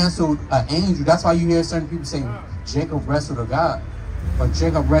wrestled an angel, that's why you hear certain people say Jacob wrestled a god, or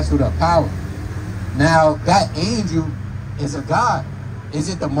Jacob wrestled a power. Now that angel is a god. Is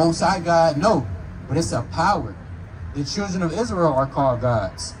it the Most High God? No, but it's a power. The children of Israel are called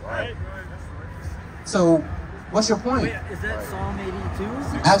gods. Right. So, what's your point? Wait, is that Psalm 82?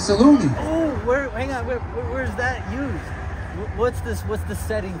 Absolutely. Oh, hang on. Where's that used? What's the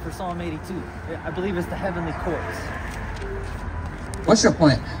setting for Psalm 82? I believe it's the heavenly courts. What's your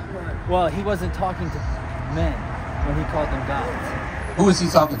point? Well, he wasn't talking to men when he called them gods. Who is he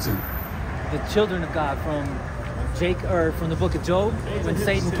talking to? The children of God from the book of Job, when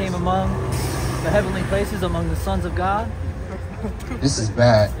Satan came among the heavenly places, among the sons of God. This is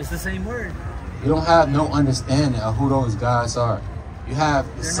bad. It's the same word. You don't have no understanding of who those gods are. You have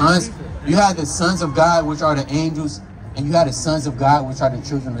the sons. You have the sons of God, which are the angels, and you have the sons of God, which are the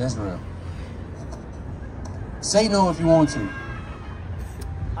children of Israel. Say no if you want to.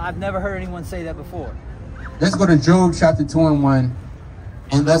 I've never heard anyone say that before. Let's go to Job chapter 2 and 1,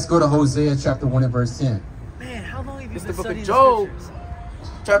 and let's go to Hosea chapter 1 and verse 10. Man, how long have you It's been the book studying of Job, the scriptures?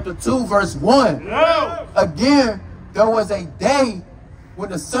 chapter 2, verse 1. Again, there was a day when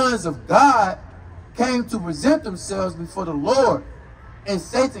the sons of God came to present themselves before the Lord, and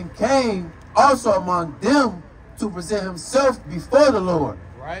Satan came also among them to present himself before the Lord.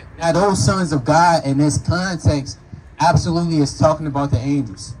 Right. Now, those sons of God in this context absolutely is talking about the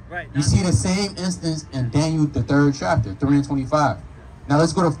angels. Right. You see the same instance in Daniel, the 3rd chapter, 3 and 25. Now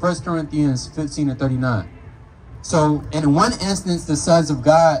let's go to 1 Corinthians 15 and 39. So in one instance, the sons of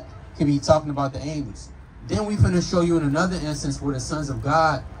God could be talking about the angels. Then we finna show you in another instance where the sons of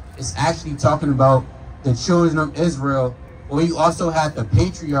God is actually talking about the children of Israel, where you also had the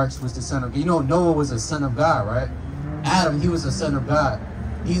patriarchs was the son of, you know, Noah was a son of God, right? Adam, he was a son of God.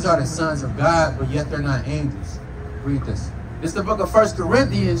 These are the sons of God, but yet they're not angels. Read this. It's the book of 1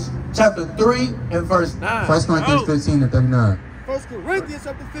 Corinthians, chapter 3 and verse 9. 1 Corinthians 15 and 39. 1 Corinthians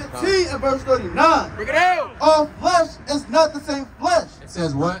chapter 15 and verse 39. Bring it out. All flesh is not the same flesh. It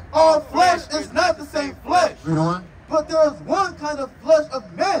says what? All flesh is not the same flesh. Read on. But there is one kind of flesh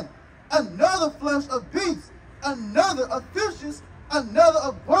of men, another flesh of beasts, another of fishes, another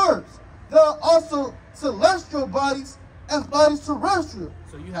of birds. There are also celestial bodies and bodies terrestrial.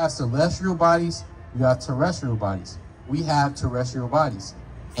 So you have celestial bodies, you have terrestrial bodies. We have terrestrial bodies.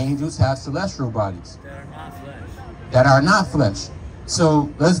 Angels have celestial bodies That are not flesh. that are not flesh. So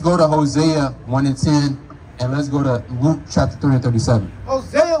let's go to Hosea 1 and 10, and let's go to Luke chapter 3 and 37.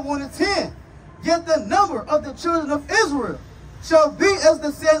 Hosea 1 and 10. Yet the number of the children of Israel shall be as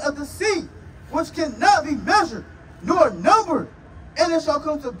the sand of the sea, which cannot be measured nor numbered. And it shall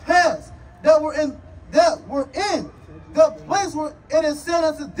come to pass that we're in the place where it is said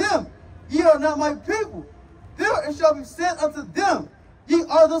unto them, ye are not my people. There it shall be said unto them, ye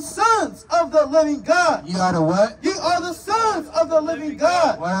are the sons of the living God. You are the what? Ye are the sons of the living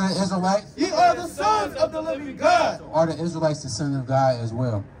God. What are the Israelites? Ye are the sons of the living God. Are the Israelites the sons of God as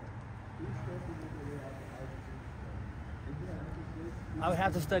well? I would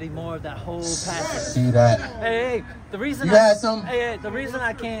have to study more of that whole passage. See that? Hey, the reason You had some? the reason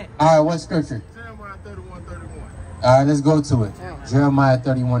I can't. All right, what scripture? Jeremiah 31:31. All right, let's go to it. Jeremiah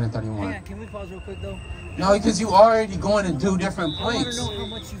 31 and Hang 31. on, can we pause real quick though? No, because you already going to do different I want to points. know how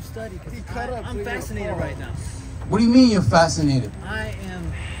much you've studied because I'm fascinated right now. What do you mean you're fascinated? I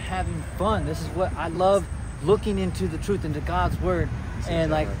am having fun. This is what I love, looking into the truth, into God's word.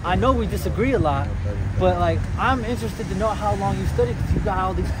 And like, I know we disagree a lot, but like, I'm interested to know how long you studied because you got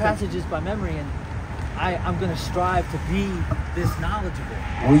all these passages by memory, and I'm gonna strive to be this knowledgeable.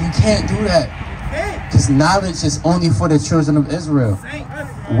 Well, you can't do that. Because knowledge is only for the children of Israel.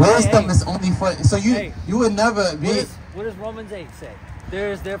 Wisdom is only for, so you would never be. What does Romans 8 say?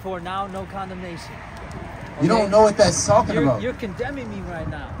 There is therefore now no condemnation. You don't know what that's talking about. You're condemning me right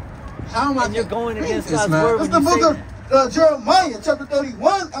now. How am I? And you're going against this, God's man. word It's when the you say book that. of Jeremiah, chapter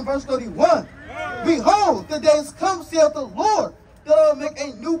 31 and verse 31. Behold, the days come, saith the Lord, that I will make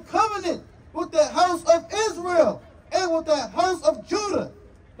a new covenant with the house of Israel and with the house of Judah,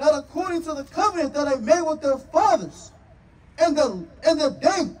 not according to the covenant that I made with their fathers, and the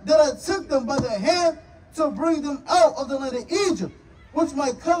day that I took them by the hand to bring them out of the land of Egypt, which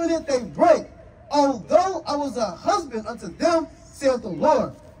my covenant they break, although I was a husband unto them, saith the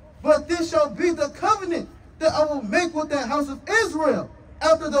Lord. But this shall be the covenant that I will make with the house of Israel.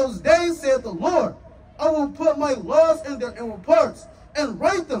 After those days, saith the Lord, I will put my laws in their inward parts, and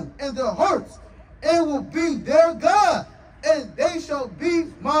write them in their hearts, and will be their God, and they shall be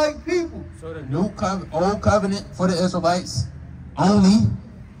my people. So the old covenant for the Israelites only.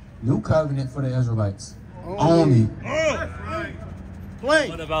 New covenant for the Israelites only.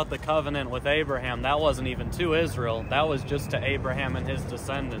 What about the covenant with Abraham? That wasn't even to Israel. That was just to Abraham and his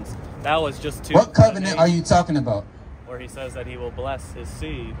descendants. That was just to... What covenant are you talking about? Where he says that he will bless his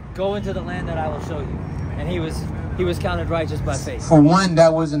seed. Go into the land that I will show you. And he was counted righteous by faith. For one,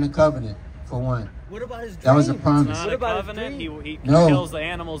 that wasn't a covenant. For one. What about his dream? That was a promise. Not What a about his covenant. dream? He No. kills the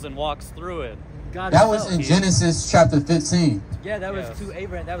animals and walks through it. God That himself. was in Genesis chapter 15. Yeah, that was Yes. to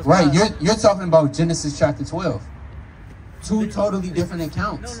Abraham. That was Right, God. you're talking about Genesis chapter 12. Two totally different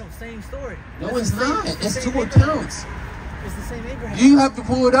accounts. No, same story. No, That's it's the same- not. the It's same two Abraham. accounts. It's the same Abraham. Do you have to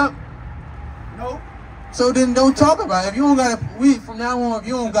pull it up? No. So then don't talk about it. If you don't got it, from now on, if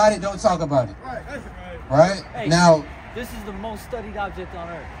you don't got it, don't talk about it. Right? Hey, Now, this is the most studied object on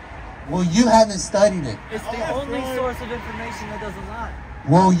earth. well, you haven't studied it. It's the only source of information that doesn't lie.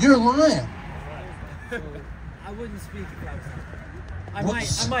 Well, you're lying. I wouldn't speak if I was. I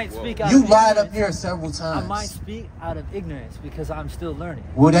What? might speak out You of lied up ignorance. here several I might times. speak out of ignorance because I'm still learning.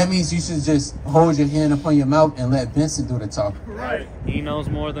 Well, that means you should just hold your hand upon your mouth and let Vincent do the talking. He knows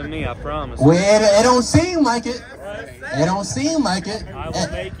more than me, I promise. Well, it don't seem like it. It don't seem like it. I will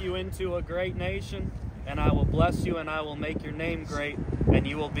make you into a great nation, and I will bless you, and I will make your name great, and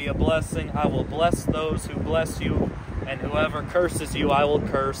you will be a blessing. I will bless those who bless you, and whoever curses you, I will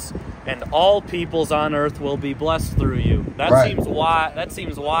curse, and all peoples on earth will be blessed through you. That Right.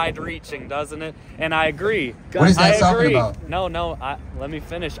 seems wide-reaching, doesn't it? And I agree. What is that I talking agree. about? No. Let me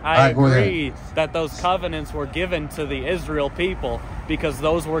finish. I right, go ahead. agree that those covenants were given to the Israel people, because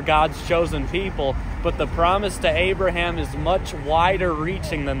those were God's chosen people. But the promise to Abraham is much wider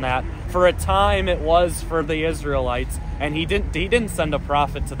reaching than that. For a time it was for the Israelites, and he didn't send a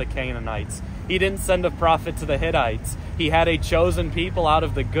prophet to the Canaanites. He didn't send a prophet to the Hittites. He had a chosen people out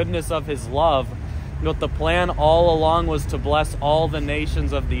of the goodness of his love. But the plan all along was to bless all the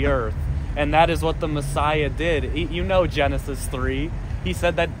nations of the earth. And that is what the Messiah did. You know Genesis 3. He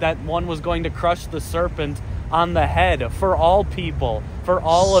said that one was going to crush the serpent on the head for all people, for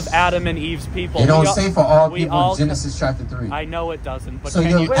all of Adam and Eve's people. It don't say for all people in Genesis chapter 3. I know it doesn't, but so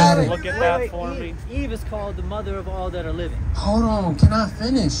can you look at that for me? Eve is called the mother of all that are living. Hold on, can I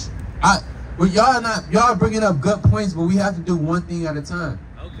finish? Y'all bringing up good points, but we have to do one thing at a time.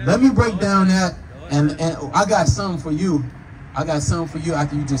 Okay. Let me break down that, and I got something for you. I got something for you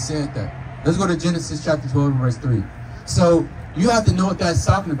after you just said that. Let's go to Genesis chapter 12, verse 3. So you have to know what that's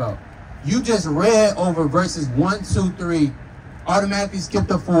talking about. You just read over verses 1, 2, 3, automatically skipped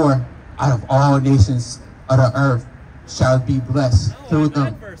the 4. Out of all nations of the earth shall be blessed through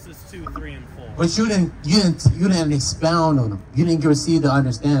them. Verses 2, 3, and 4. But you didn't expound on them. You didn't receive the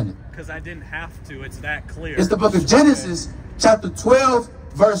understanding. Because I didn't have to. It's that clear. It's the book of Genesis, chapter 12,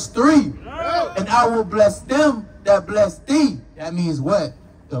 verse 3. And I will bless them that bless thee. That means what?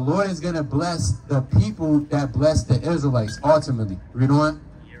 The Lord is going to bless the people that bless the Israelites ultimately. Read on.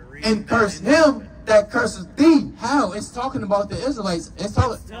 And curse him that curses thee. How? It's talking about the Israelites. It's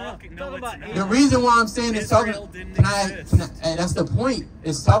talking. The reason why I'm saying it's talking. And that's the point.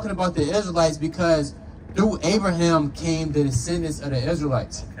 It's talking about the Israelites because through Abraham came the descendants of the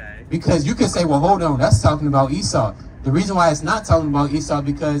Israelites. Okay. Because you can say, well, hold on, that's talking about Esau. The reason why it's not talking about Esau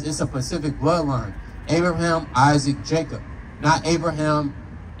because it's a specific bloodline. Abraham, Isaac, Jacob. Not Abraham,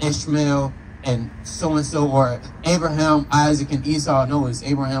 Ishmael, and so, or Abraham, Isaac, and Esau. No, it's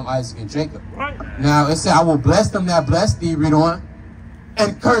Abraham, Isaac, and Jacob. Right. Now, it said, I will bless them that bless thee, read on.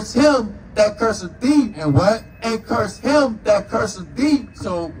 And curse him that curseth thee. And what? And curse him that curseth thee.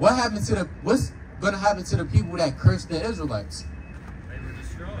 So what happened to what's going to happen to the people that cursed the Israelites? They were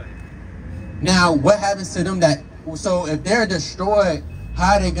destroyed. Now, what happens to them so if they're destroyed,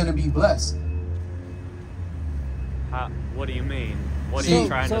 how are they going to be blessed? What do you mean? What are you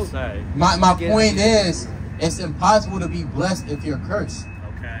trying to say? My point is, it's impossible to be blessed if you're cursed.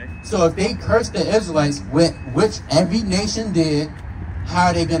 Okay. So if they cursed the Israelites, which every nation did, how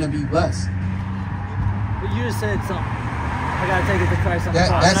are they going to be blessed? But you just said something. I got to take it to Christ on the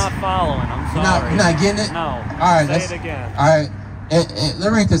cross. I'm not following. I'm sorry. You're not getting it? No. All right. Say it again. All right. Let's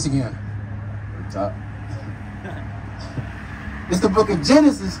read this again. It's the book of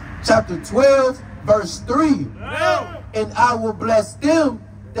Genesis, chapter 12, verse 3. No. And I will bless them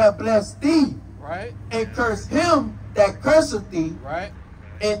that bless thee. Right. And curse him that curseth thee. Right.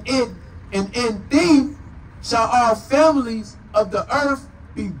 And in thee shall all families of the earth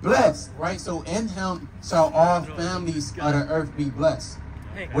be blessed. Right. So in him shall all families of the earth be blessed.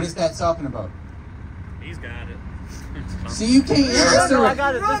 What is that talking about? He's got it. See, you can't answer it. I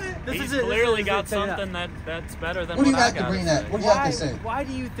got it. He's clearly got something that's better than what do you I have to bring that? What do you have to say? Why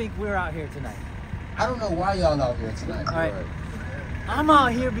do you think we're out here tonight? I don't know why y'all out here tonight. All right. I'm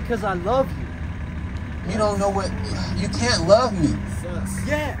out here because I love you. You don't know what... You can't love me.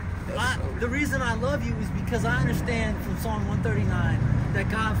 Yeah. The reason I love you is because I understand from Psalm 139 that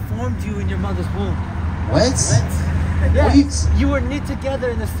God formed you in your mother's womb. What? Yeah. You were knit together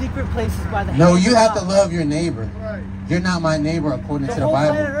in the secret places by the hand No, you have God. to love your neighbor. Right. You're not my neighbor according to the Bible. The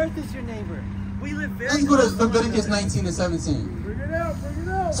whole planet Earth is your neighbor. We live very Let's go to Leviticus 19 and 17. Bring it out.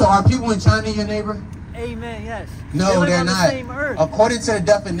 So are people in China your neighbor? Amen, yes. No, they're not. The same earth. According to the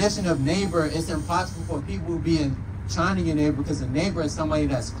definition of neighbor, it's impossible for people to be in China your neighbor because a neighbor is somebody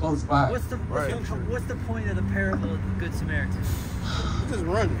that's close by. What's the point of the parable of the Good Samaritan? Just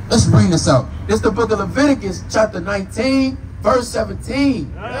running. Let's bring this out. This is the book of Leviticus, chapter 19, verse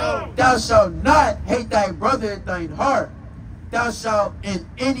 17. No. Thou shalt not hate thy brother in thine heart. Thou shalt in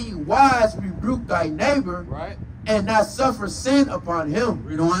any wise rebuke thy neighbor, right, and not suffer sin upon him.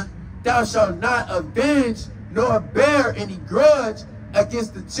 Read on. Thou shalt not avenge nor bear any grudge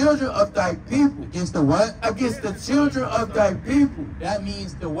against the children of thy people. Against the what? Against the children of thy people. That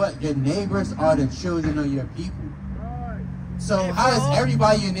means the what? Your neighbors are the children of your people. So how is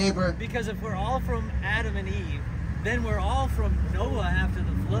everybody your neighbor? Because if we're all from Adam and Eve, then we're all from Noah after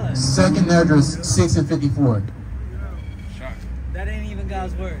the flood. 2nd Esdras 6 and 54. That ain't even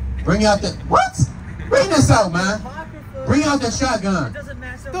God's word. Bring out the... What? Bring this out, man. Bring out the shotgun. It doesn't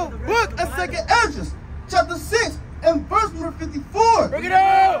match up The with the book of 2nd Esdras, chapter 6 and verse number 54. Bring it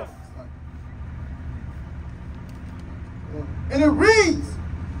out! And it reads,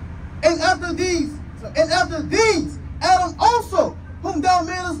 and after these, Adam also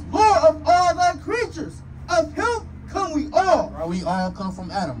thou madest Lord of all thy creatures. Of him come we all. Right, we all come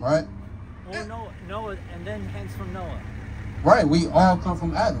from Adam, right? Or Noah, and then hence from Noah. Right, we all come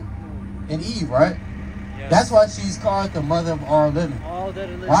from Adam and Eve, right? Yes. That's why she's called the mother of all living. All that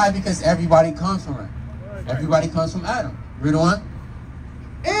are living. Why? Because everybody comes from her. Everybody comes from Adam. Read on.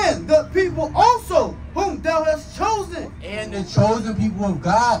 And the people also whom thou hast chosen. And the chosen people of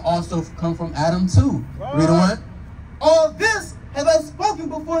God also come from Adam too. Read on. All this have I spoken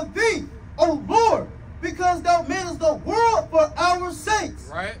before thee, O Lord, because thou madest the world for our sakes.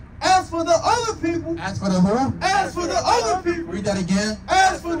 Right. As for the other people, As for the who? as for the other people, Read that again.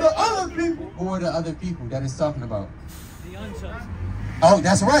 as for the other people, Who are the other people that it's talking about? The unchosen. Oh,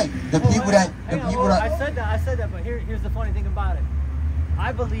 that's right. The Well, people hang that, on, the hang on, people well, that. I said that, but here's the funny thing about it.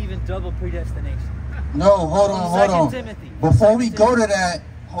 I believe in double predestination. No, hold on. Timothy. Before we go to that,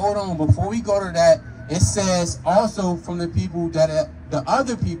 hold on. Before we go to that, it says also from the people that the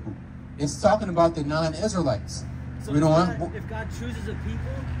other people. It's talking about the non-Israelites. So Read on. if God chooses a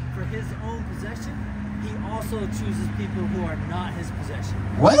people for his own possession, he also chooses people who are not his possession.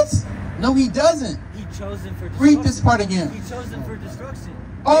 What? No, he doesn't. He chose them for destruction. Read this part again. He chose them for destruction.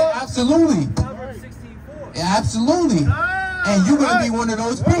 Oh, absolutely. Proverbs 16:4. Yeah, absolutely. And you're going to be one of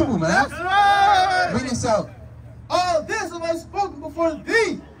those people, man. that's right. Bring this out. All this have I spoken before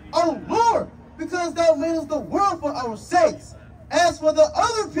thee, O Lord, because thou madest the world for our sakes. As for the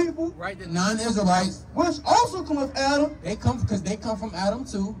other people, Right, the non-Israelites, which also come of Adam, they come because they come from Adam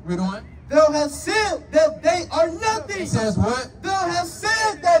too. Read on. thou hast said that they are nothing. It says what? Thou hast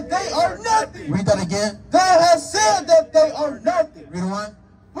said that they are nothing. Read that again. Thou hast said that they are nothing. Read on.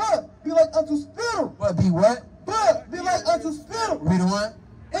 But be like unto spittle. But be what? But be like unto spittle. Read on.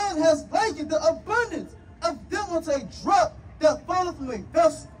 And hast likened the abundance of them unto a drop that falleth from a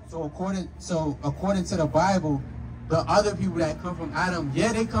vessel. So according to the Bible, the other people that come from Adam,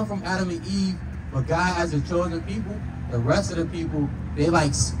 yeah, they come from Adam and Eve, but God has a chosen people. The rest of the people, they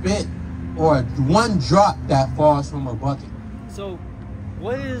like spit or one drop that falls from a bucket. So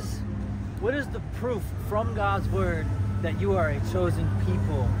what is the proof from God's word that you are a chosen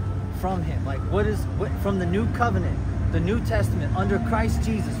people from him? Like what from the new covenant, the New Testament, under Christ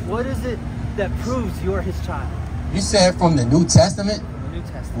Jesus, what is it that proves you're his child? You said from the New Testament? The New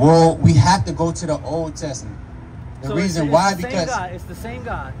Testament. Well, we have to go to the Old Testament. The So reason it's why, the same because God, it's the same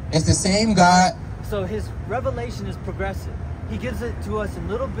God. it's the same God. So his revelation is progressive. He gives it to us in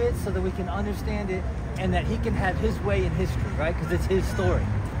little bits so that we can understand it and that he can have his way in history, right? Because it's his story.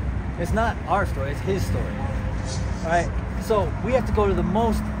 It's not our story, it's his story. Right? So we have to go to the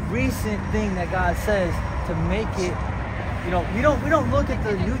most recent thing that God says to make it, we don't look at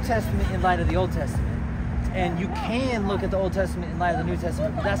the New Testament in light of the Old Testament. And you can look at the Old Testament in light of the New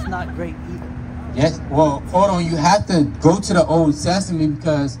Testament, but that's not great either. Yes, well, hold on. You have to go to the Old Testament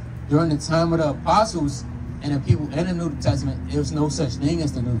because during the time of the apostles and the people in the New Testament, there was no such thing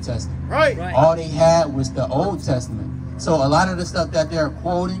as the New Testament. Right. All they had was the Old Testament. So a lot of the stuff that they're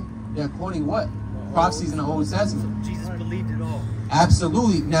quoting what? Prophecies in the Old Testament. Jesus believed it all.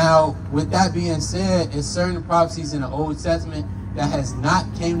 Absolutely. Now, with that being said, it's certain prophecies in the Old Testament that has not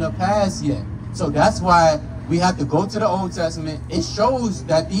came to pass yet. So that's why we have to go to the Old Testament. It shows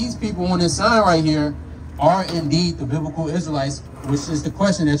that these people on this sign right here are indeed the biblical Israelites, which is the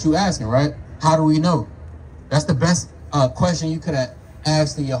question that you're asking, right? How do we know? That's the best question you could have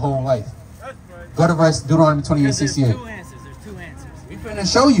asked in your whole life. Go to verse Deuteronomy 28:68. There's two answers. We finna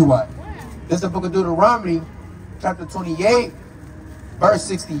show you what. This is the book of Deuteronomy, chapter 28, verse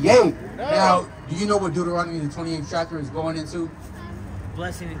 68. Now, do you know what Deuteronomy, the 28th chapter, is going into?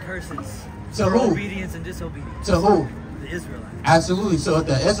 Blessing and curses. To for who? Obedience and disobedience. To who? The Israelites. Absolutely. So if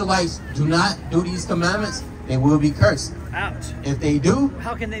the Israelites do not do these commandments, they will be cursed. Ouch. If they do,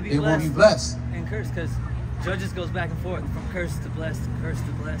 How can they be they will blessed be blessed. and cursed? Because Judges goes back and forth from cursed to blessed, cursed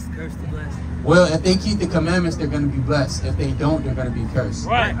to blessed, cursed to blessed. Well, if they keep the commandments, they're going to be blessed. If they don't, they're going to be cursed.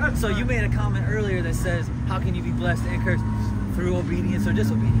 Right. So you made a comment earlier that says, how can you be blessed and cursed? Through obedience or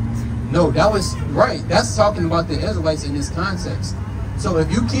disobedience. No, that was right. That's talking about the Israelites in this context. So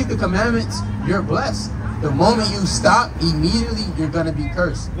if you keep the commandments, you're blessed. The moment you stop, immediately you're going to be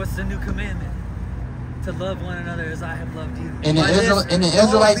cursed. What's the new commandment? To love one another as I have loved you. And the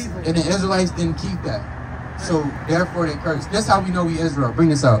All Israelites didn't keep that. So therefore they cursed. That's how we know we Israel. Bring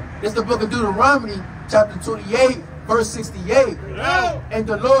this out. It's the book of Deuteronomy, chapter 28, verse 68. And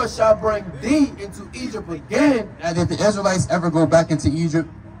the Lord shall bring thee into Egypt again. Now, did the Israelites ever go back into Egypt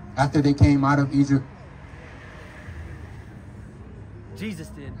after they came out of Egypt? Jesus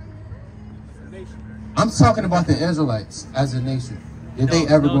did. I'm talking about the Israelites as a nation. Did they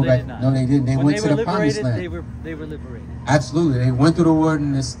ever no, go they back? did not. No, they didn't. They When went they to were the promised liberated, land. they were liberated. Absolutely. They went through the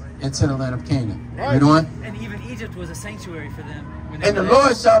wilderness into the land of Canaan. Read on. And even Egypt was a sanctuary for them. When And the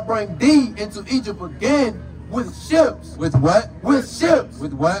Lord shall bring thee into Egypt again with ships. With what? With ships.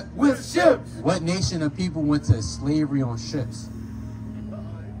 With what? With ships. What nation of people went to slavery on ships?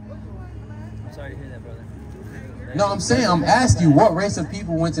 I'm sorry to hear that, brother. No, I'm saying, I'm asking you, what race of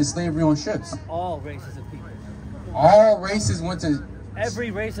people went to slavery on ships? All races of people. All races went to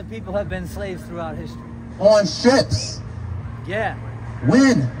Every race of people have been slaves throughout history. on ships. Yeah,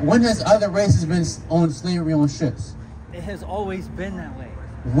 When? When has other races been on slavery on ships? it has always been that way.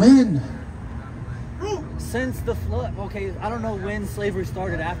 When? Since the flood. Okay, I don't know when slavery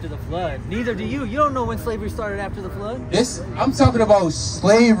started after the flood. Neither do you. You don't know when slavery started after the flood. I'm talking about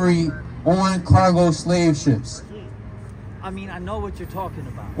slavery on cargo slave ships. I mean, I know what you're talking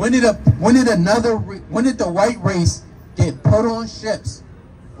about. When did the white race get put on ships,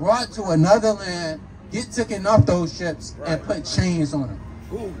 brought to another land, get taken off those ships, and put chains on them?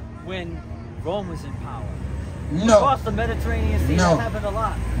 When Rome was in power. No. Across the Mediterranean Sea, No. that happened a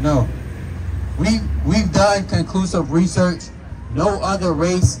lot. No. We've done conclusive research. No other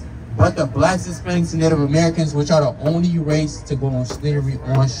race but the blacks, Hispanics, and Native Americans, which are the only race to go on slavery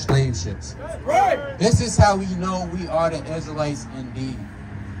on slave ships. This is how we know we are the Israelites indeed.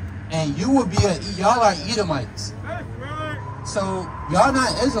 And you would be y'all are Edomites. So y'all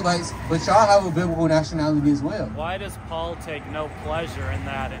not Israelites, but y'all have a biblical nationality as well. Why does Paul take no pleasure in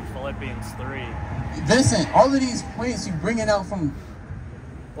that in Philippians 3? Vincent, all of these points you bringing out from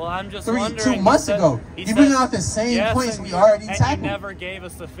Well, I'm just 2 wondering. months ago. You bring out the same yes, points and we you- already and tackled. you never gave a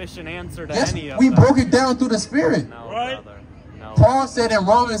sufficient answer to Yes, any of we them. broke it down through the Spirit. No, brother. No. Paul said in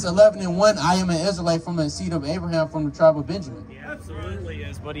Romans 11:1, I am an Israelite from the seed of Abraham from the tribe of Benjamin. He absolutely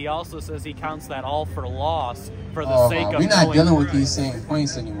is, but he also says he counts that all for loss for the sake of we're not knowing dealing with Christ. these same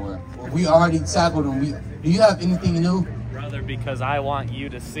points anymore. We already tackled them. Do you have anything new? Brother, because I want you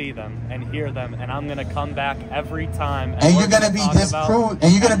to see them and hear them, and I'm gonna come back every time. And we're you're gonna be talk disproven. about-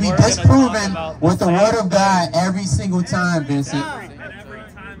 And you're gonna be we're talk disproven about with the same word of God thing. every single time, Vincent. And every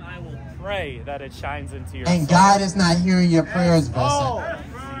time I will pray that it shines into your And soul. God is not hearing your prayers, Vincent. Yes,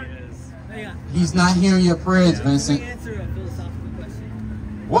 he is. Hang on. He's not hearing your prayers, Let me Vincent. answer a philosophical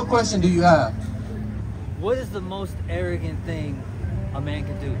question. What question do you have? What is the most arrogant thing a man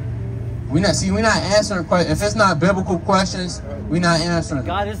can do? We're not answering questions. If it's not biblical questions, we're not answering them.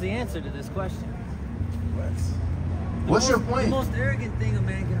 God is the answer to this question. What's your point? The most arrogant thing a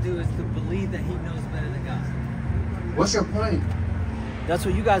man can do is to believe that he knows better than God. What's your point? That's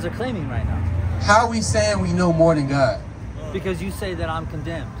what you guys are claiming right now. How are we saying we know more than God? Because you say that I'm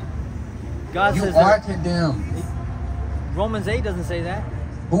condemned. God You says are that condemned. Romans 8 doesn't say that.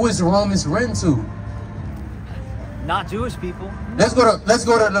 Who is the Romans written to? Not Jewish people. Let's go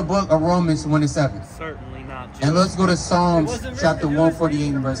to the book of Romans 1:7. Certainly not Jewish. And let's go to Psalms It wasn't chapter written-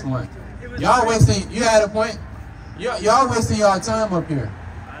 148 and verse 1. It was Y'all written- wasting, you had a point. Y'all wasting y'all time up here.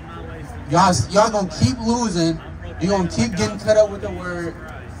 I'm not wasting Y'all gonna keep losing. You're gonna keep getting cut up with the word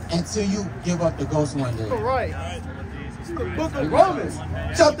until you give up the ghost one day. Right. The book of Romans,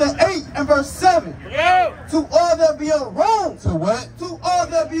 chapter 8 and verse 7. To all that be in Rome. So what? To all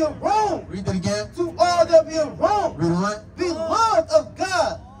that be in Rome. Read that again. To all that be in Rome. Read on. Beloved of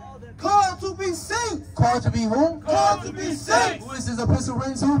God. Called to be saints. Called to be who? Called to be saints. Who is this epistle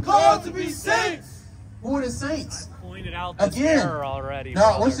written to? Called to be saints. Who are the saints? pointed out this Again. error already. No,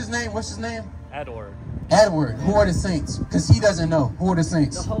 brother. what's his name? What's his name? Edward. Edward. Who are the saints? Because he doesn't know. Who are the The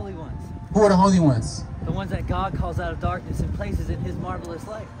saints? holy ones. Who are the holy ones? The ones that God calls out of darkness and places in his marvelous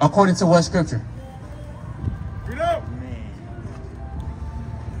light. According to what scripture? Man.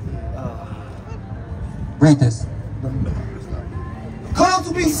 Read this. Called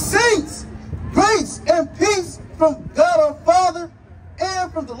to be saints. Grace and peace from God our Father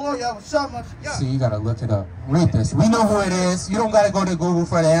and from the Lord Yahweh. See, you gotta look it up. Read this. We know who it is. You don't gotta go to Google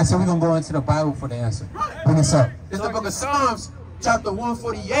for the answer. We're gonna go into the Bible for the answer. Bring this up. It's the book of Psalms, chapter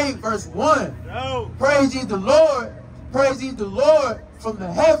 148, verse 1. Praise ye the Lord. Praise ye the Lord from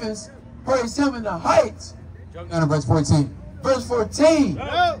the heavens. Praise him in the heights. Jump down to verse 14. Verse 14.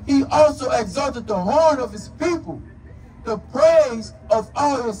 He also exalted the horn of his people. The praise of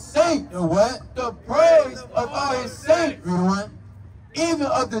all his saints. The what? The praise of all his saints. Read one. Even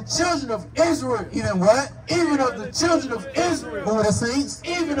of the children of Israel. Even what? Even of the children of Israel. Who are the saints?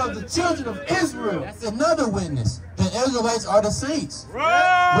 Even of the children of Israel. That's another witness. The Israelites are the saints.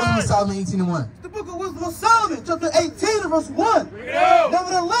 Wisdom of Solomon 18:1. The book of Wisdom of Solomon, chapter 18, verse 1.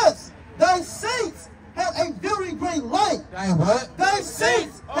 Nevertheless, thy saints have a very great light. Thy what? Thy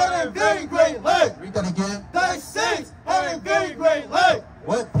saints have a very great light. Read that again. Thy saints have a very great light.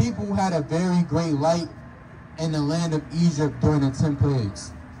 Egypt during the 10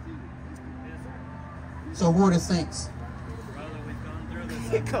 plagues? So who are the saints?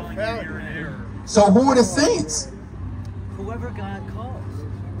 So who are the saints? Whoever God calls.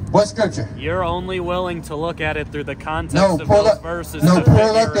 What scripture? You're only willing to look at it through the context No, of pull those up- verses. no, to pull fit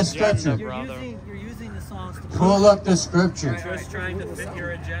up your the agenda, scripture. brother. You're using the songs to Pull up the scripture. You're just trying to fit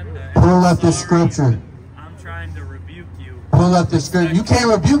your agenda. Pull up the Sorry, scripture. I'm trying to rebuke you. Pull up the scripture. You can't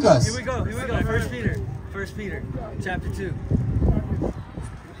rebuke us. Here we go. 1 Peter, chapter 2.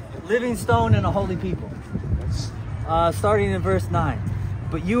 Living stone and a holy people. Starting in verse 9.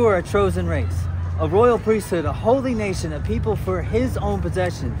 But you are a chosen race, a royal priesthood, a holy nation, a people for his own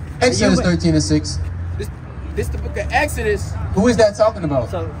possession. Exodus 13:6. This the book of Exodus. Who is that talking about?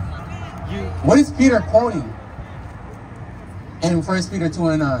 So, What is Peter quoting in 1 Peter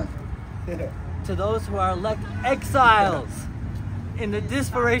 2:9? to those who are elect exiles in the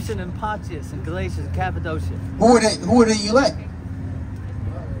desperation in Pontus and Galatia and Cappadocia. Who are the elect?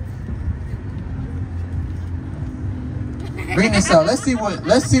 Bring this out. Let's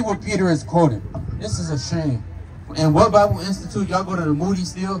see what Peter is quoting. This is a shame. And what Bible Institute? Y'all go to the Moody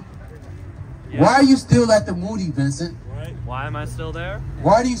still? Yeah. Why are you still at the Moody, Vincent? Why am I still there?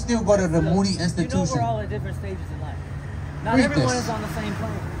 Why do you still go to the Moody You know Institution? we're all at different stages in life. Not Read everyone this. is on the same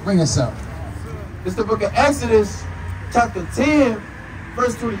plane. Bring this up. It's the book of Exodus, chapter 10,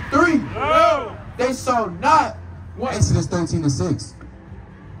 verse 23. No. They saw not what. Exodus 13:6.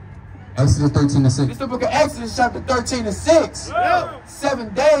 Exodus 13:6. It's the book of Exodus, chapter 13:6.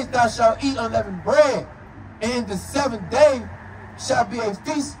 7 days thou shalt eat unleavened bread, and in the 7th day shall be a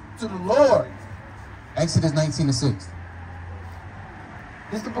feast to the Lord. Exodus 19:6.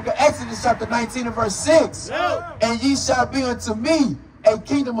 It's the book of Exodus, chapter 19 and verse 6. And ye shall be unto me a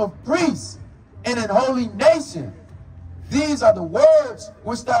kingdom of priests and an holy nation. These are the words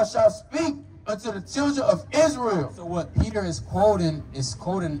which thou shalt speak unto the children of Israel. So what Peter is quoting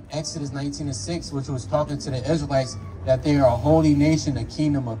Exodus 19:6, which was talking to the Israelites that they are a holy nation, a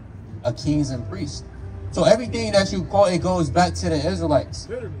kingdom of kings and priests. So everything that you quote, it goes back to the Israelites.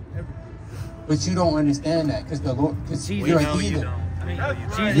 But you don't understand that because you're a know you heathen. don't.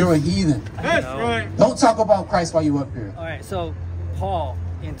 Jesus. You're a heathen. That's right. Don't talk about Christ while you up here. All right, so Paul,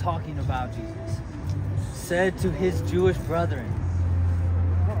 in talking about Jesus, said to his Jewish brethren,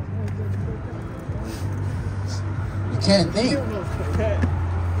 You can't think.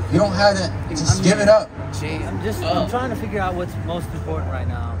 You don't have to just give it up. I'm trying to figure out what's most important right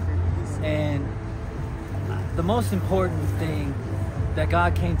now. And the most important thing that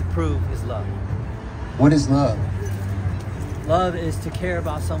God came to prove is love. What is love? Love is to care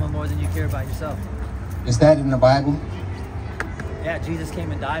about someone more than you care about yourself. Is that in the Bible? Yeah, Jesus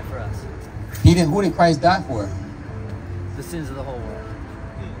came and died for us, Who did Christ die for? the sins of the whole world.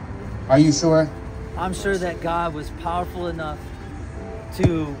 Are you sure? I'm sure that God was powerful enough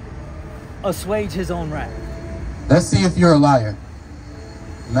to assuage his own wrath. Let's see if you're a liar.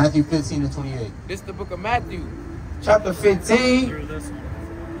 Matthew 15:28. This the book of Matthew. Chapter 15. Through this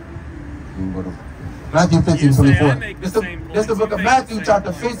one. Matthew You say I 15:24. make the This the, same points. this the book You of make Matthew, the same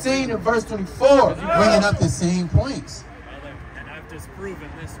chapter points. 15 and verse 24. Bringing up the same points. Brother, and I've disproven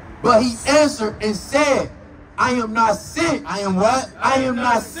this one. But he answered and said, I am not sent. I am what? I am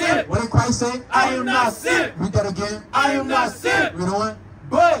not sent. What did Christ say? I am not sent. Read that again. I am not sent. Read on.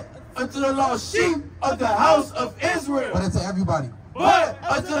 But unto the lost sheep of the house of Israel. But it's to everybody. But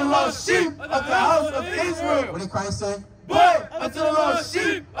unto the lost sheep of the house of Israel. What did Christ say? But unto the lost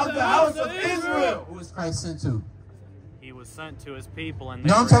sheep of the house of Israel. Who was Christ sent to? He was sent to his people and they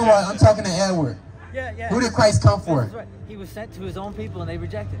No, I'm talking to Edward. Yeah. Who did Christ come for? That's right. He was sent to his own people and they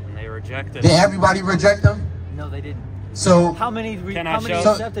rejected him. And they rejected Did him. everybody reject him? No, they didn't. So How many Can I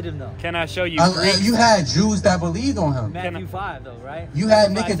show- accepted him though? Can I show you you Greeks? had Jews that believed on him. Matthew 5 though, right? You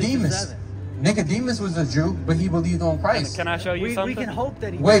had Matthew 5, 6, and Nicodemus. 7. Nicodemus was a Jew, but he believed on Christ. Can I show you We something? can hope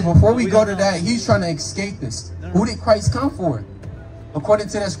that he Wait, did, before but we don't go to know. that, he's trying to escape this. No. Who did Christ come for? According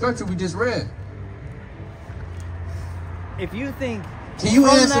to that scripture we just read. If you think Can you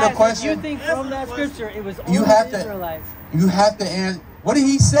from answer that, the question? If you think from that scripture it was only You have the to- Israelites. You have to answer. What did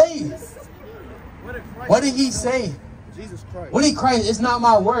he say? What did he say? Jesus Christ. What did Christ? It's not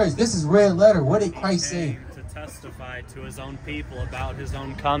my words. This is red letter. What did Christ say? Came to testify to his own people about his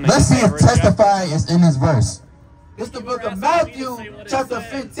own coming. Let's see They if rejected testify is in this verse. It's the book of Matthew, chapter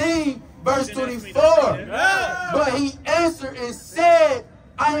 15, verse 24. But he answered and said,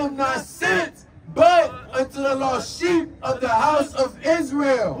 I am not sent, but unto the lost sheep of the house of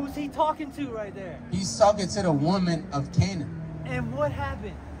Israel. Who's he talking to right there? He's talking to the woman of Canaan. And what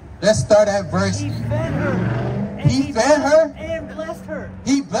happened? Let's start at verse. He fed her. And He fed her? And blessed her.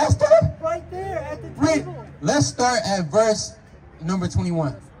 He blessed her? Right there at the Read. table. Let's start at verse number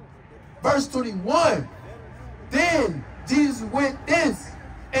 21. Verse 21. Then Jesus went thence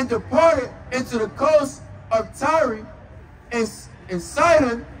and departed into the coast of Tyre and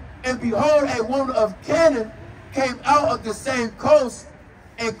Sidon, and behold, a woman of Canaan came out of the same coast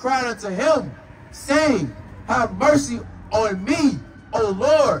and cried unto him, saying, have mercy on me, O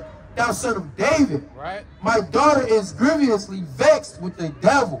Lord, thou son of David. Right. My daughter is grievously vexed with the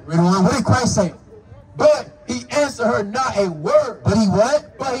devil. What did Christ say? But he answered her not a word. But he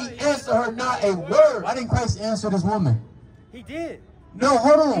what? But he answered her not a word. Why didn't Christ answer this woman? He did. No,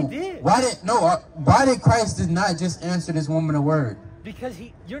 hold on. He did. Why did Christ did not just answer this woman a word? Because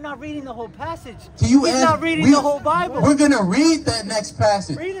you're not reading the whole passage. He's not reading the whole Bible. We're gonna read that next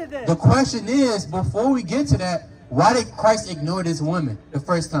passage. Read it then. The question is, before we get to that, why did Christ ignore this woman the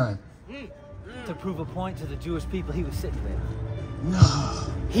first time? To prove a point to the Jewish people he was sitting with.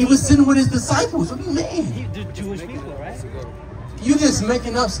 No. He was sitting with his disciples. What do you mean? The Jewish people, right? You just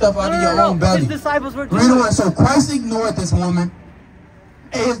making up stuff out of your own belly. His disciples were Read on. Jewish. So Christ ignored this woman.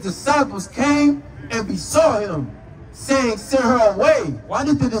 And his disciples came and besought him, saying, send her away. Why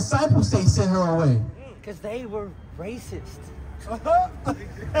did the disciples say send her away? Because they were racist.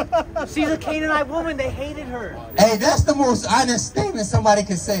 She's a Canaanite woman. They hated her. Hey, that's the most honest statement somebody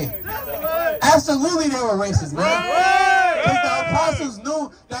could say. Absolutely, they were racist, man. Because the apostles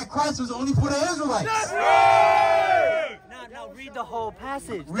knew that Christ was only for the Israelites. Now read the whole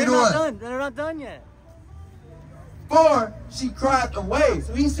passage. Read They're not on. done. They're not done yet. For she cried away.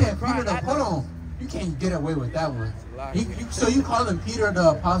 So he said, Peter, hold on. You can't get away with that one. So you calling Peter the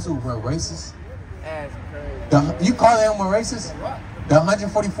apostle a racist? That's crazy. You call him a racist? The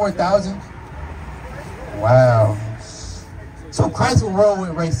 144,000? Wow. So Christ will roll with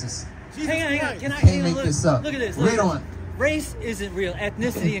racists. Hang on. Can't make this up. Look at this. Read on. Race isn't real.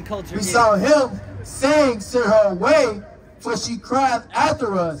 Ethnicity and culture We is. saw him saying, send her away, for she cried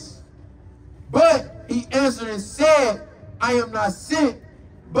after us. But he answered and said, I am not sent,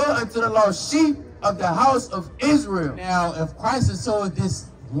 but unto the lost sheep of the house of Israel. Now, if Christ is so this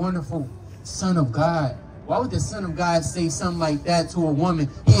wonderful Son of God, why would the Son of God say something like that to a woman?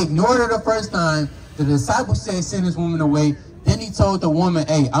 He ignored her the first time. The disciples said, send this woman away. Then he told the woman,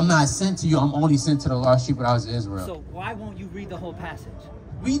 hey, I'm not sent to you. I'm only sent to the lost sheep of the house of Israel. So why won't you read the whole passage?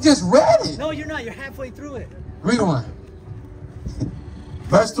 We just read it. No, you're not. You're halfway through it. Read on.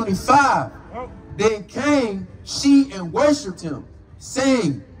 Verse 25. Then came she and worshipped him,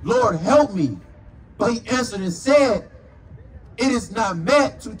 saying, Lord, help me. But he answered and said, it is not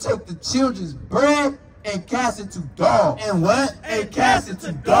meant to take the children's bread and cast it to dogs. And what? And cast it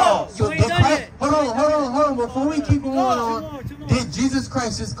to dogs. So You ain't did done Christ, yet. hold on. Before we keep going on, on, two more. did Jesus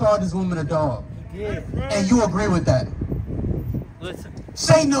Christ just call this woman a dog? Yeah. And you agree with that? Listen.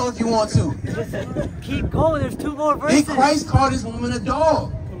 Say no if you want to. Listen. Keep going. There's two more verses. Did Christ call this woman a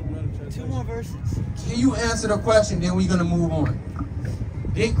dog? Two more verses. Can you answer the question, then we're going to move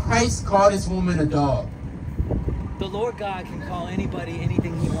on. Did Christ call this woman a dog? The Lord God can call anybody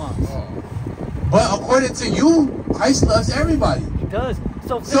anything he wants. But according to you, Christ loves everybody. He does.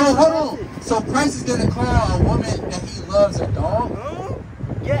 So So hold on. So Christ is going to call a woman that he loves a dog?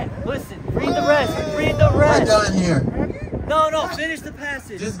 Yeah, listen. Read the rest. Read the We're rest. done here. No. Finish the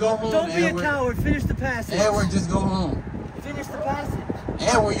passage. Just go home, Don't be Edward. a coward. Finish the passage. Edward, just go home. Finish the passage.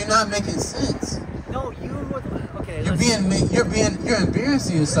 Edward, you're not making sense. No, you were the... Okay, You're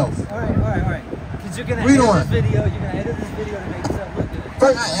embarrassing yourself. All right. Because you're gonna Read edit on. this video. You're gonna edit this video to make yourself look good.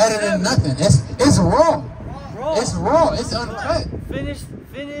 We're not editing nothing. It's raw. Bro, It's raw. It's uncut. finish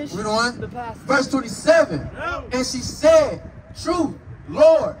Read on. the passage. Verse 27. And she said, truth,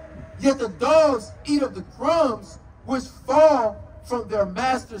 Lord, yet the dogs eat of the crumbs which fall from their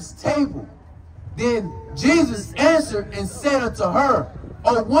master's table. Then Jesus answered and said unto her,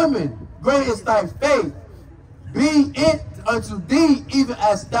 O woman, great is thy faith. Be it unto thee even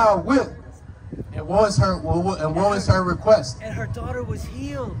as thou wilt. And what was her request? And her daughter was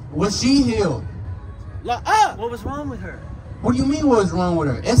healed. Was she healed? What was wrong with her? What do you mean what was wrong with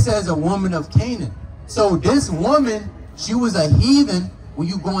her? It says a woman of Canaan. So this woman, she was a heathen. When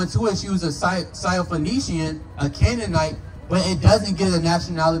you go into it, she was a Syrophoenician, a Canaanite, but it doesn't give the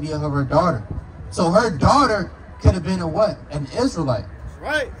nationality of her daughter. So her daughter could have been a what? An Israelite.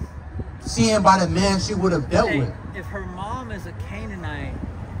 Right. Seeing by the man she would have dealt Hey, with. if her mom is a Canaanite,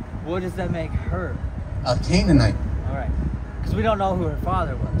 what does that make her? A Canaanite. All right. Because we don't know who her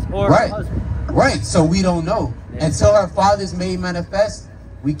father was or Right. her husband. Right. So we don't know. Yeah. Until her father's made manifest,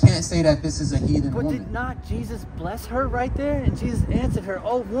 we can't say that this is a heathen But woman. did not Jesus bless her right there? And Jesus answered her,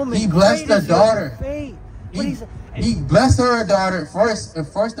 "Oh woman, He blessed great the is your daughter. faith." But He blessed her daughter first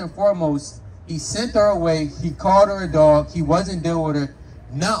and foremost. He sent her away. He called her a dog. He wasn't dealing with her.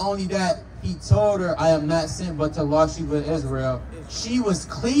 Not only that, he told her, "I am not sent but to lost sheep of Israel." She was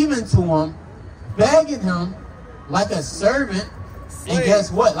cleaving to him, begging him like a servant, and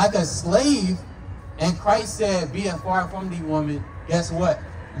guess what? Like a slave. And Christ said, "Be it far from thee, woman." Guess what?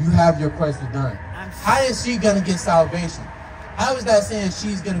 You have your quest done. How is she gonna get salvation? How is that saying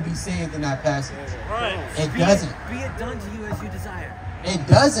she's gonna be saved in that passage? Right. It doesn't. Be it done to you as you desire. It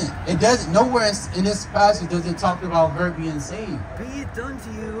doesn't. It doesn't. Nowhere in this passage does it talk about her being saved. Be it done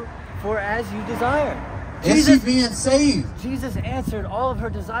to you for as you desire. Is she being saved? Jesus answered all of her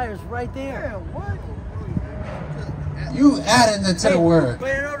desires right there. What? You adding to the word.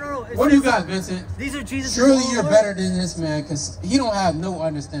 Wait, no. What do you got, Vincent? These are Jesus' Surely own you're words. better than this man, because he don't have no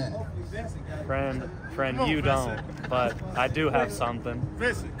understanding. Friend, you don't. But I do have something.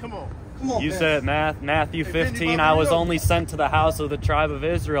 Vincent, come on. You said Matthew Hey, Vinny, 15, Bobby, I was go. only sent to the house of the tribe of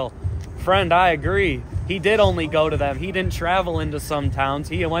Israel. Friend, I agree. He did only go to them. He didn't travel into some towns.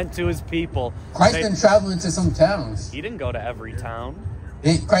 He went to his people. Christ didn't travel into some towns. He didn't go to every town.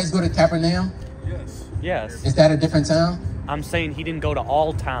 Did Christ go to Capernaum? Yes. Is that a different town? I'm saying he didn't go to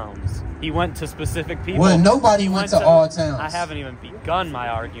all towns. He went to specific people. Well, nobody He went to all towns. I haven't even begun my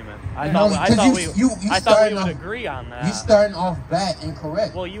argument. I No, thought we starting would off- agree on that. You starting off bad and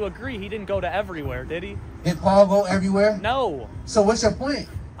correct. Well, you agree he didn't go to everywhere, did he? Did Paul go everywhere? No. So what's your point?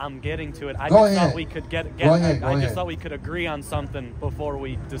 I'm getting to it. I Go just ahead. thought we could get Go ahead, I go just ahead. thought we could agree on something before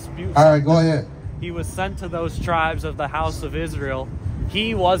we dispute. All right, go ahead. He was sent to those tribes of the house of Israel.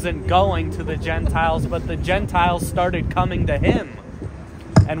 He wasn't going to the Gentiles, but the Gentiles started coming to him.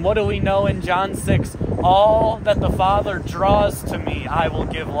 And what do we know in John 6? All that the Father draws to me, I will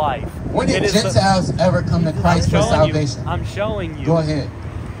give life. When did It is the- Gentiles ever come to Christ for salvation? I'm showing you. Go ahead.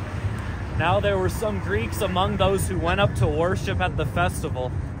 Now there were some Greeks among those who went up to worship at the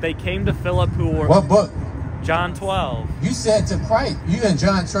festival. They came to Philip who were... What book? John 12. You said to Christ. You in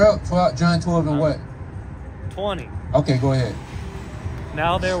John 12 and what? 20. Okay, go ahead.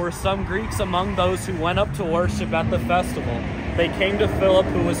 Now there were some Greeks among those who went up to worship at the festival. They came to Philip,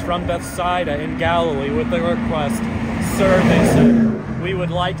 who was from Bethsaida in Galilee, with the request, "Sir," they said, "we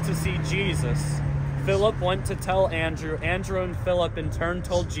would like to see Jesus." Philip went to tell Andrew. Andrew and Philip in turn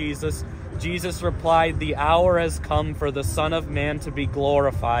told Jesus. Jesus replied, "The hour has come for the Son of Man to be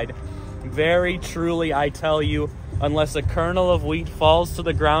glorified. Very truly I tell you, unless a kernel of wheat falls to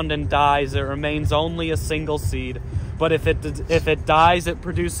the ground and dies, it remains only a single seed. But if it dies, it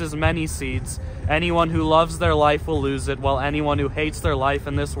produces many seeds. Anyone who loves their life will lose it, while anyone who hates their life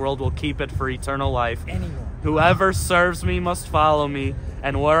in this world will keep it for eternal life. Whoever serves me must follow me,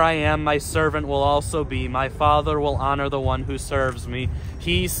 and where I am, my servant will also be. My Father will honor the one who serves me."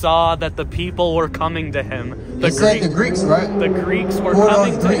 He saw that the people were coming to him. You said the Greeks, right? The Greeks were Who are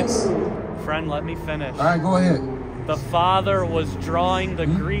coming those to Greeks? him. Friend, let me finish. All right, go ahead. The Father was drawing the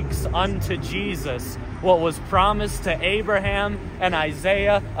Greeks unto Jesus. What was promised to Abraham and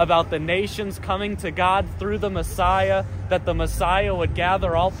Isaiah about the nations coming to God through the Messiah, that the Messiah would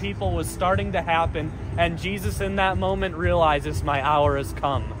gather all people, was starting to happen. And Jesus in that moment realizes, my hour has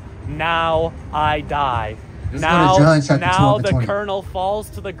come. Now I die. Let's go to John chapter 12 Now and the 20. kernel falls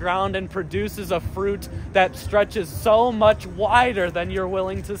to the ground and produces a fruit that stretches so much wider than you're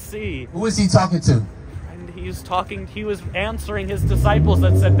willing to see. Who is he talking to? And he was answering his disciples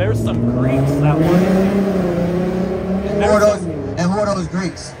that said, there's some Greeks that want And who are those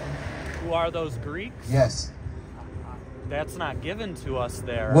Greeks? Who are those Greeks? Yes. That's not given to us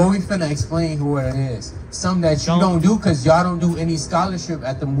there. Well, we finna explain who it is. Some that you don't do because y'all don't do any scholarship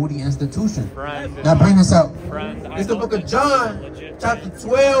at the Moody Institution. Friend, Now bring this out. friend, I It's the don't book of think John, this is legit. chapter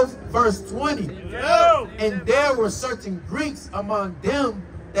 12, verse 20. Yo! And there were certain Greeks among them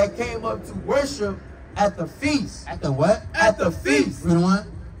that came up to worship at the feast. At the what? At the feast. Read one.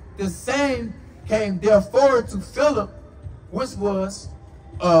 The same came therefore to Philip, which was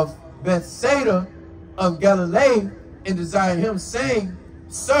of Bethsaida of Galilee, and desired him, saying,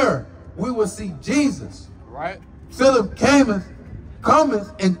 Sir, we will see Jesus. Right. Philip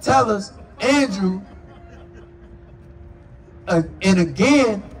cometh and telleth Andrew, and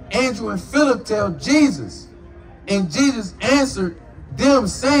again Andrew and Philip tell Jesus. And Jesus answered them,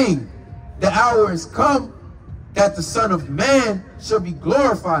 saying, the hour is come that the Son of Man shall be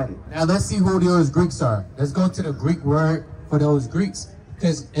glorified. Now let's see who those Greeks are. Let's go to the Greek word for those Greeks.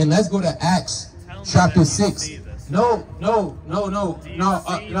 And let's go to Acts chapter 6. No. Do you No,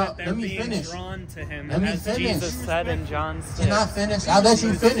 see that they're let me being finish. drawn to him, Let me as finish. Jesus said in John 6? Can I finish? I'll let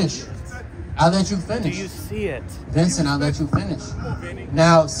you finish. I'll let you Do finish. you see it? Vincent, I'll let you finish.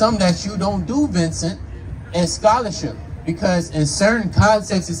 Now, something that you don't do, Vincent, is scholarship. Because in certain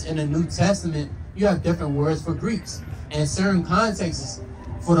contexts in the New Testament, you have different words for Greeks. In certain contexts,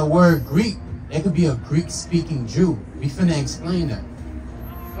 for the word Greek, it could be a Greek-speaking Jew. We finna explain that.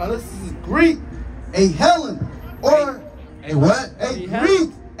 This is Greek, a Hellen, or A what? a Greek,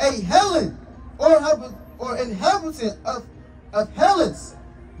 a Hellen, or inhabitant of Hellas.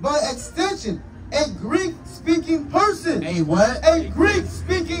 By extension, a Greek-speaking person. A what? A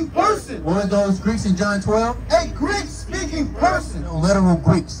Greek-speaking person. What are those Greeks in John 12? A Greek-speaking person. No, literal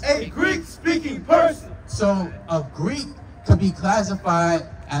Greeks. A Greek-speaking person. So a Greek could be classified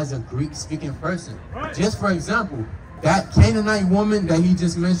as a Greek-speaking person. Just for example, that Canaanite woman that he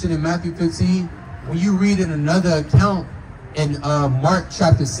just mentioned in Matthew 15, when you read in another account in Mark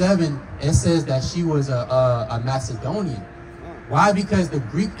chapter 7, it says that she was a Macedonian. Why? Because the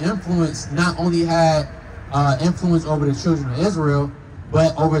Greek influence not only had influence over the children of Israel,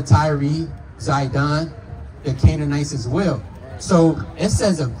 but over Tyre, Zidon, the Canaanites as well. So it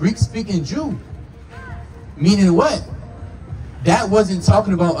says a Greek-speaking Jew. Meaning what? That wasn't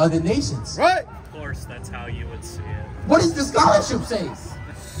talking about other nations. Right. Of course, that's how you would see it. What does the scholarship say?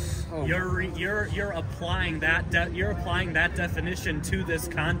 You're applying that definition to this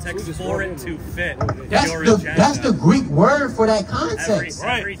context for it to fit your agenda. That's the Greek word for that context.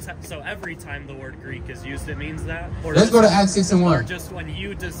 So every time the word Greek is used, it means that? Or Let's just, go to Acts 6 and 1. Or just when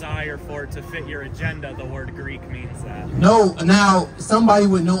you desire for it to fit your agenda, the word Greek means that? No, now somebody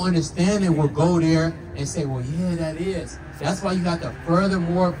with no understanding will go there and say, well, yeah, that is. That's why you have to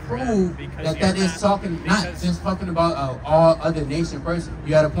furthermore prove that is talking, not just talking about all other nation person.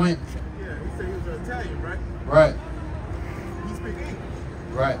 You got a point? Yeah, he said he was an Italian, right? Right. He speaks English.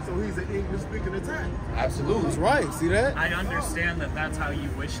 Right. So he's an English-speaking Italian. Absolutely. That's right. See that? I understand that that's how you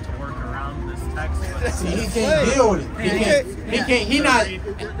wish to work around this text, but See, he can't deal with it. He not.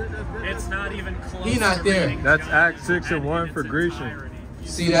 it's not even close. He not to there. reading That's John Acts 6 and in 1 for its Grecian. entirety.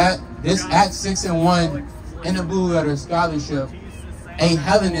 See that? This Acts 6 and 1 in the blue letter scholarship, a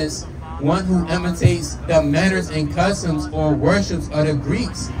Hellenist, one who imitates the manners and customs or worships of the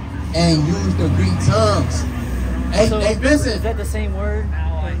Greeks and use the Greek tongues. Hey, Vincent. Is that the same word?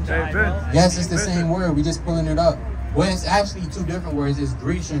 Hey, Vince. Yes, it's the same word. We just pulling it up. Well, it's actually two different words. It's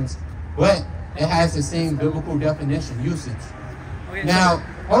Grecians, but it has the same biblical definition, usage. Okay, Now,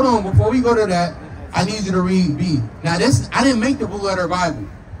 hold on. Before we go to that, I need you to read B. Now, this I didn't make the blue letter Bible.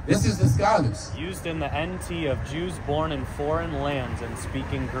 This is the scholars. Used in the NT of Jews born in foreign lands and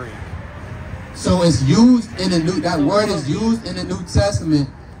speaking Greek. So it's used in the new. That word is used in the New Testament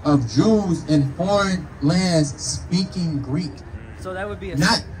of Jews in foreign lands speaking Greek. So that would be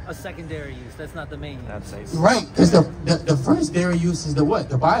Not- a secondary use. That's not the main use. That's a Right, because the firstary use is the what?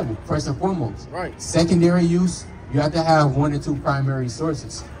 The Bible, first and foremost. Right. Secondary use, you have to have one or two primary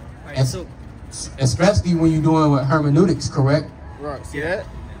sources. Right, And so especially when you're doing with hermeneutics, correct? Right. See that?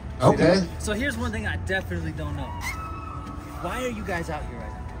 Okay. so here's one thing I definitely don't know. Why are you guys out here right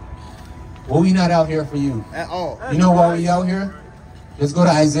now? Well, we not out here for you. At all. You know why we out here? Let's go to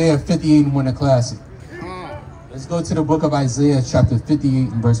Isaiah 58 and 1, the classic. Let's go to the book of Isaiah, chapter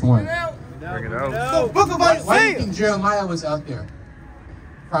 58 and verse 1. Bring it out. The book of Why do you Isaiah. think Jeremiah was out there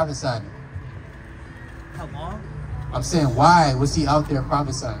prophesying? How long? I'm saying, why was he out there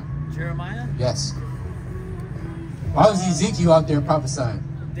prophesying? Jeremiah? Yes. Why was Ezekiel out there prophesying?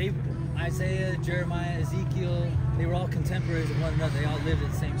 Isaiah, Jeremiah, Ezekiel, they were all contemporaries of one another. They all lived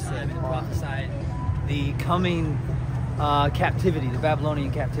at the same time and prophesied the coming captivity, the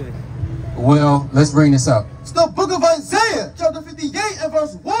Babylonian captivity. Well, let's bring this up. It's the book of Isaiah, chapter 58 and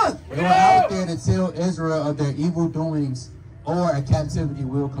verse 1. They were out there to tell Israel of their evil doings, or a captivity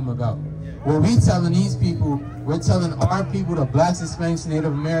will come about. What we telling these people, we're telling our people, the blacks, Hispanics,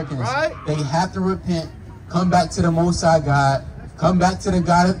 Native Americans, Right. they have to repent, come back to the Most High God, come back to the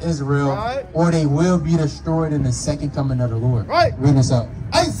God of Israel, Right. or they will be destroyed in the second coming of the Lord. Right. Read this up.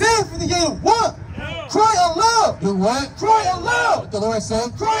 Isaiah 58 and 1. Cry aloud. Do what? Cry aloud. What the Lord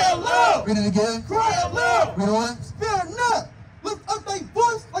said? Cry aloud. Read it again. Cry aloud. Read it on. Spare not. Lift up thy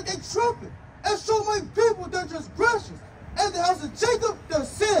voice like a trumpet, and show my people their transgressions, and the house of Jacob their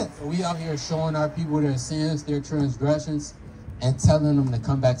sins. So we out here showing our people their sins, their transgressions, and telling them to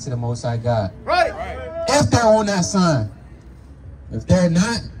come back to the Most High God. Right. If they're on that sign. If they're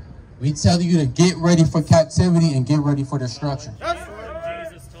not, we tell you to get ready for captivity and get ready for destruction. When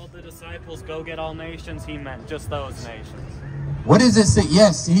Jesus told the disciples, go get all nations, he meant just those nations. What does it say?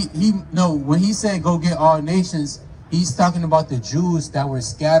 Yes, no, when he said go get all nations, he's talking about the Jews that were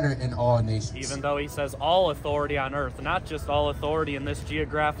scattered in all nations. Even though he says all authority on earth, not just all authority in this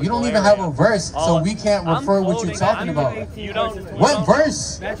geographical You don't even area. have a verse, so we can't refer what you're talking about. You don't. What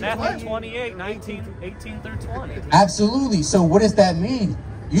verse? Matthew 28, 18 through 20. Absolutely. So what does that mean?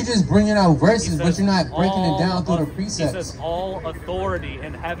 You're just bringing out verses, but you're not breaking it down through the precepts. He says, all authority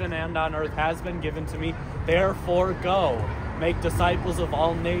in heaven and on earth has been given to me. Therefore go, make disciples of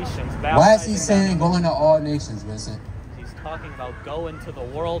all nations. Why is he saying go into all nations, Vincent? He's talking about go into the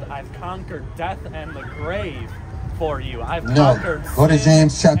world. I've conquered death and the grave for you. I've conquered go to sin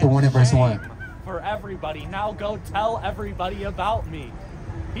James chapter 1 and verse 1. For everybody. Now go tell everybody about me.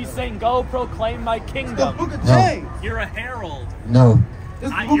 He's saying go proclaim my kingdom. The book of James. You're a herald. No. This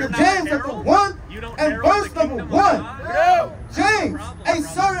is the book of James, chapter 1 and verse number 1. James, a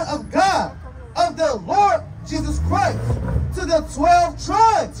servant of God, of the Lord Jesus Christ, to the 12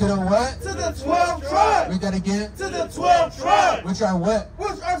 tribes. To the what? To the 12 tribes. Read that again. To the 12 tribes. Which are what?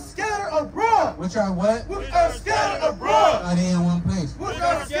 Which are scattered abroad. Which are what? Which are scattered abroad. Are they in one place? Which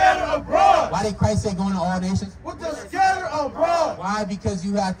are scattered abroad. Why did Christ say go into all nations? Which are scattered abroad. Why? Because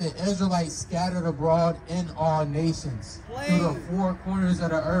you have the Israelites scattered abroad in all nations. Through the four corners of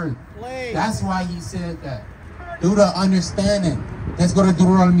the earth. That's why he said that. Through the understanding. Let's go to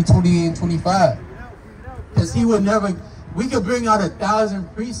Deuteronomy 28 and 25. Because he would never, we could bring out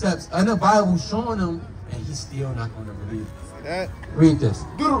 1,000 precepts in the Bible showing them, and he's still not going to believe it. Read this.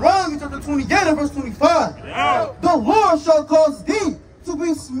 Deuteronomy chapter 28 and verse 25. The Lord shall cause thee to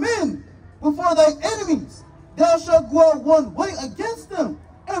be smitten before thy enemies. Thou shalt go out one way against them,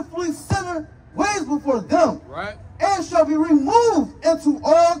 and flee 7 ways before them. Right. And shall be removed into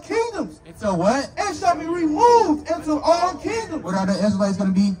all kingdoms. Into what? And shall be removed into all kingdoms. What are the Israelites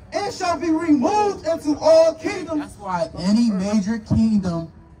going to be? And shall be removed into all kingdoms. That's why any major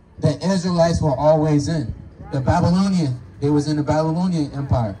kingdom the Israelites were always in. The Babylonian, they was in the Babylonian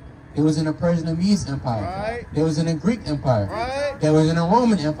Empire. They was in the Persian and Medes Empire. Right. They was in the Greek Empire. Right. They was in the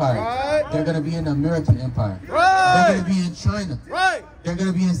Roman Empire. Right. They're going to be in the American Empire. Right. They're going to be in China. Right. They're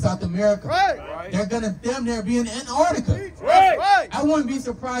going to be in South America. Right. They're going to damn near be in Antarctica. Right. I wouldn't be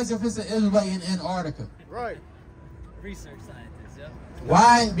surprised if it's an Israelite in Antarctica. Right. Research scientists, yeah.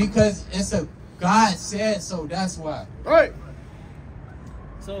 Why? Because it's a God said so. That's why. Right.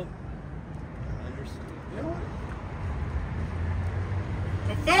 So,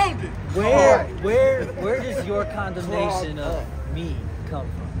 Confounded. where does your condemnation of me come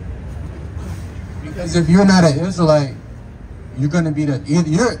from? Because if you're not an Israelite, you're going to be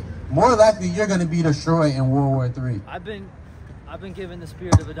you're more likely you're going to be destroyed in World War III. I've been given the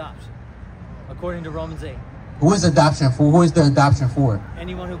spirit of adoption, according to Romans 8. Who is adoption for? Who is the adoption for?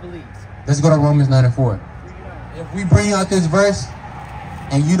 Anyone who believes. Let's go to Romans 9 and 4. If we bring out this verse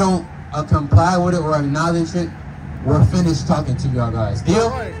and you don't comply with it or acknowledge it, we're finished talking to y'all guys.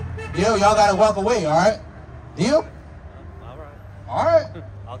 Deal? Deal? Y'all got to walk away, all right? Deal? All right. All right.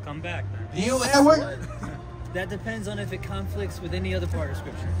 I'll come back then. Deal, Edward? That depends on if it conflicts with any other part of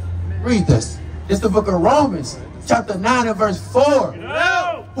Scripture. Read this. It's the book of Romans, chapter 9 and verse 4.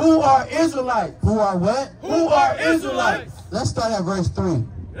 No. Who are Israelites? Who are what? Who are Israelites? Let's start at verse 3.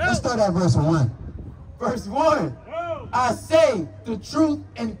 Let's start at verse 1. Verse 1. I say the truth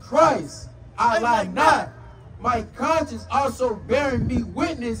in Christ. I lie not. My conscience also bearing me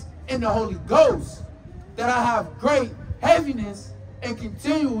witness in the Holy Ghost, that I have great heaviness and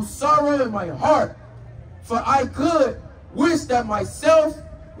continual sorrow in my heart. For I could wish that myself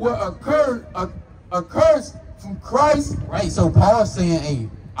were accursed from Christ. Right, so Paul's saying, hey,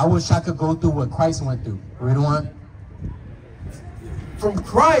 I wish I could go through what Christ went through. Read on. From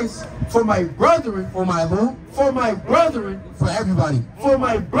Christ, for my brethren. For my who? For my brethren. For everybody. For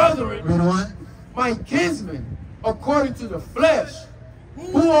my brethren. Read on. My kinsmen, according to the flesh.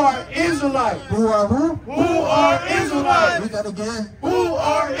 Who are Israelites? Who are who? Who are Israelites? Read that again. Who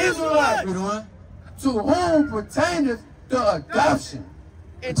are Israelites? Read on. To whom pertaineth the adoption.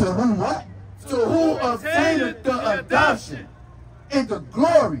 And to whom what? To whom obtaineth the adoption. And the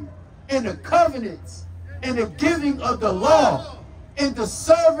glory, and the covenants, and the giving of the law, and the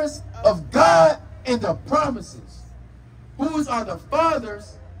service of God, and the promises. Whose are the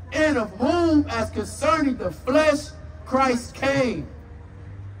fathers, and of whom, as concerning the flesh, Christ came.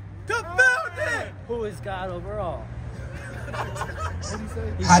 Who is God overall?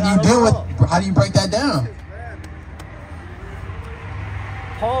 How do you deal with, how do you break that down?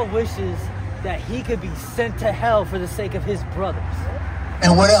 Paul wishes that he could be sent to hell for the sake of his brothers.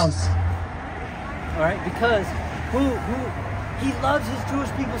 And what else? All right, because he loves his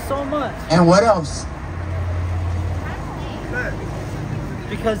Jewish people so much. And what else?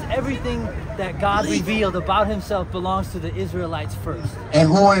 Because everything that God revealed about himself belongs to the Israelites first. And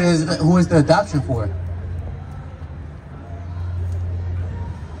who is the adoption for?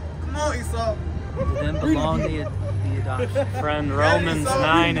 Come on, Esau. To them belong the adoption. Friend, Romans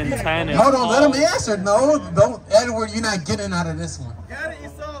 9 and 10 is Hold on, let him Paul. answer. No, don't, Edward, you're not getting out of this one. Got it,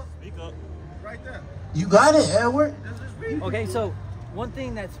 Esau. Speak up. Right there. You got it, Edward. Okay, so one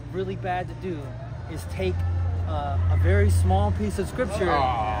thing that's really bad to do is take a very small piece of scripture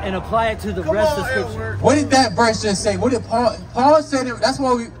and apply it to the rest of scripture. What did that verse just say? What did Paul said? That's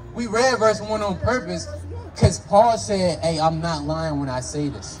why we read verse 1 on purpose, because Paul said, hey, I'm not lying when I say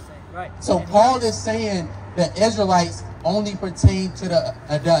this. Right. So Paul is saying the Israelites only pertain to the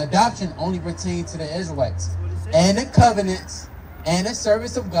adoption only pertain to the Israelites, and the covenants, and the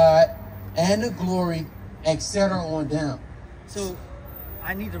service of God, and the glory, etc. on down. So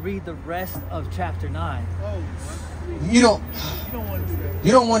I need to read the rest of chapter 9. You don't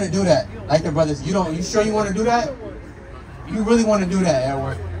want to do that. Like the brothers, you sure you want to do that? You really want to do that,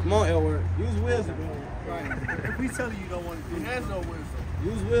 Edward? Come on, Edward. Use wisdom. Right. If we tell you you don't want to do it, he has no wisdom.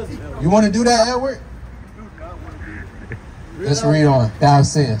 Use wisdom, Edward. You want to do that, Edward? Do not want to do it. Let's read on. Thou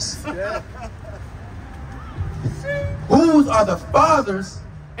sayest. Whose are the fathers,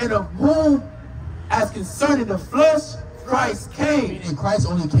 and of whom, as concerning the flesh, Christ came. And Christ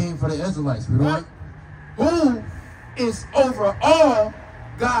only came for the Israelites. Read on. Who is over all,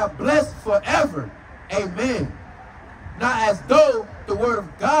 God blessed forever. Amen. Not as though the word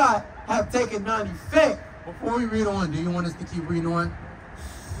of God have taken none effect. Before we read on, do you want us to keep reading on?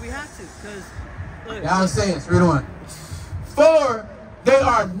 We have to, because Thou sayest. Read on. For they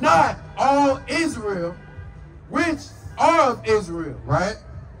are not all Israel, which are of Israel. Right?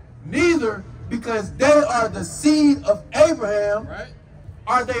 Neither, because they are the seed of Abraham, Right?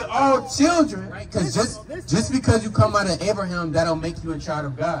 are they all children. Right? Because just because you come out of Abraham, that'll make you a child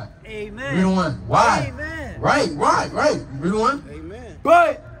of God. amen. Read on. Why? Amen. Right. Read on. Amen.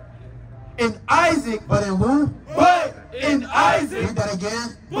 But in Isaac, But in who? but in Isaac, Read that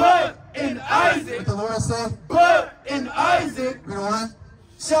again. but in What Isaac, the Lord said. but in Isaac Read on.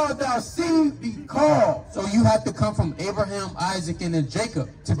 shall thy seed be called. So you have to come from Abraham, Isaac, and then Jacob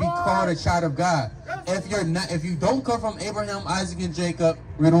to be called a child of God. If you don't come from Abraham, Isaac, and Jacob,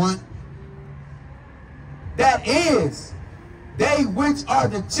 read on. That is, they which are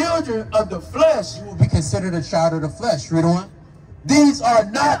the children of the flesh, You will be considered a child of the flesh. Read on. these are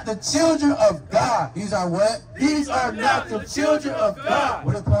not the children of God. These are what? These are not the children of What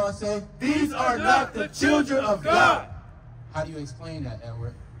God. did Paul say? These are not the children of God. How do you explain that,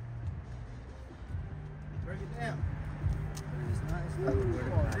 Edward? Break it down.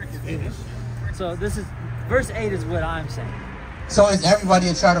 So this is, verse 8 is what I'm saying. So is everybody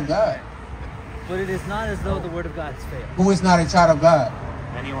a child of God? But it is not as though the word of God has failed. Who is not a child of God?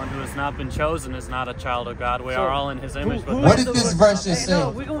 Anyone who has not been chosen is not a child of God. We So, are all in his image. who What is did the this word- verse just Hey,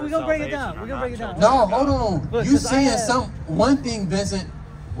 no, say? we're gonna break it down. We're gonna break it down. No, hold on. Look, You 'cause I saying have- one thing, Vincent.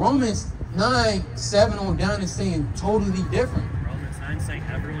 Romans 9:7 on down is saying totally different. Romans 9 saying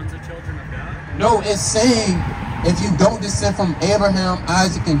everyone's a children of God. No, it's saying if you don't descend from Abraham,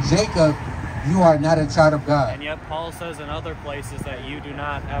 Isaac, and Jacob, you are not a child of God. And yet Paul says in other places that you do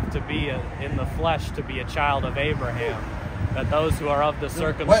not have to be in the flesh to be a child of Abraham. That those who are of the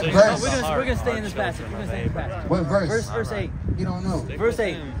circumcision verse? of the We're heart gonna stay are in this passage. children We're gonna of stay in this Abraham. passage. What verse? Verse 8. You don't know. Stick Verse with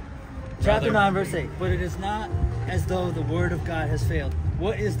 8. him. Chapter Brother. 9, verse 8. But it is not as though the word of God has failed.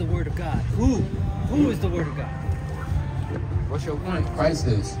 What is the word of God? Who is the word of God? What's your point? Christ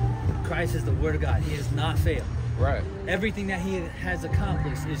is. Christ is the word of God. He has not failed. Right. Everything that he has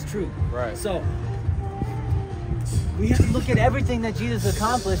accomplished is true. Right. So we have to look at everything that Jesus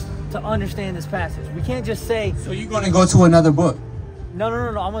accomplished to understand this passage. We can't just say, So you're going to go to another book. no.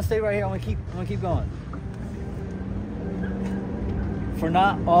 I'm gonna stay right here. I'm gonna keep going. For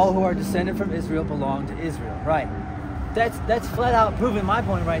not all who are descended from Israel belong to Israel. Right. That's flat out proving my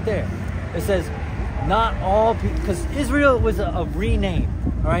point right there. It says not all people, because Israel was a rename.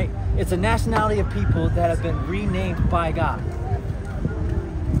 All right. It's a nationality of people that have been renamed by God.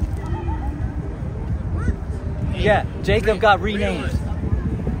 Yeah, Jacob got renamed.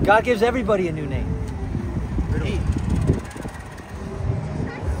 God gives everybody a new name.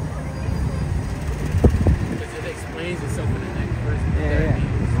 Because it explains itself in the next verse.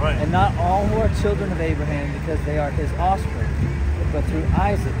 Yeah. Right. And not all who are children of Abraham because they are his offspring, but through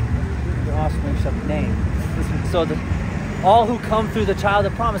Isaac, the offspring shall be named. So all who come through the child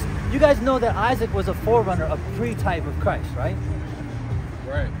of promise. You guys know that Isaac was a forerunner, a pre-type of Christ, right?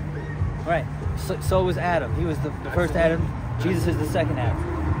 Right. Right. So was Adam. He was the first Adam. Jesus is the second Adam.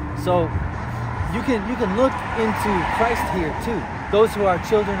 So You can look into Christ here too. Those who are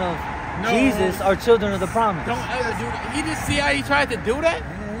children of Jesus are children of the promise. Don't ever do that. He just see how he tried to do that?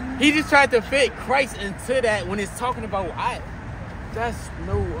 He just tried to fit Christ into that when it's talking about that's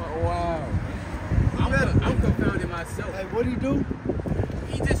no wow. I'm confounded myself. Like, what do you do?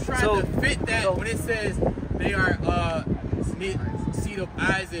 He just tried to fit that when it says they are seed of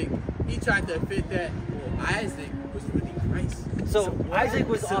Isaac. He tried to fit that. Well, Isaac was really Christ. So Isaac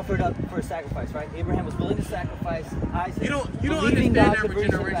was offered up for a sacrifice, right? Abraham was willing to sacrifice Isaac. You don't believing understand God that could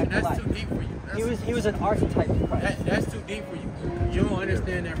bring him regeneration. back to That's life. too deep for you. He was an archetype of Christ. That's too deep for you. You don't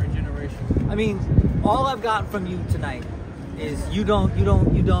understand that regeneration. I mean, all I've got from you tonight is you don't.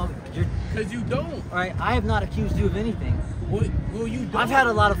 Because you don't. All right, I have not accused you of anything. Well, you don't. I've had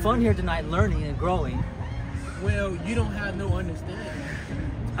a lot of fun here tonight, learning and growing. Well, you don't have no understanding.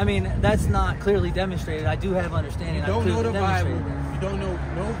 I mean, that's not clearly demonstrated. I do have understanding. You don't know the Bible. That. You don't know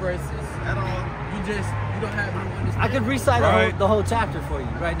no verses at all. You don't have no understanding. I could recite the whole chapter for you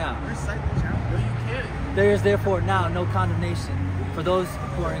right now. Recite the chapter. No, you can't. There is therefore now no condemnation for those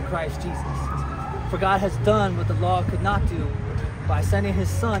who are in Christ Jesus. For God has done what the law could not do by sending his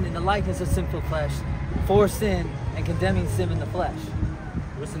Son in the likeness of sinful flesh for sin and condemning sin in the flesh.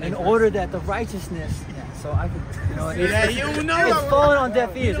 In order that the righteousness, so I could, you know, it's falling on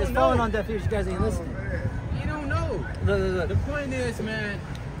deaf ears. It's falling on deaf ears. You guys ain't listening. You don't know. Look. The point is, man,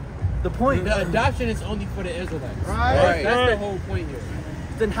 the adoption is only for the Israelites. Right. That's the whole point here.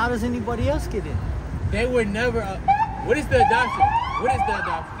 Then how does anybody else get in? They were never. What is the adoption? What is the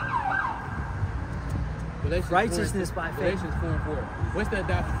adoption? Righteousness by faith. Galatians 4 and 4. What's the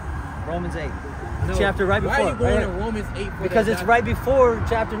adoption? Romans 8. The chapter right before. Why are you going to Romans 8 for because it's right before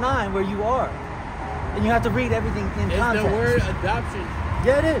chapter 9 where you are. And you have to read everything in context. Is the word adoption?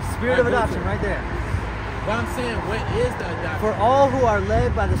 Yeah, it is. Spirit of adoption right there. But I'm saying, what is the adoption? For all who are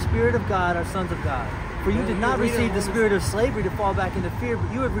led by the Spirit of God are sons of God. For you did not receive the spirit of slavery to fall back into fear,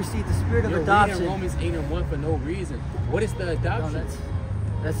 but you have received the spirit of adoption. Reading Romans 8 and 1 for no reason. What is the adoption? No,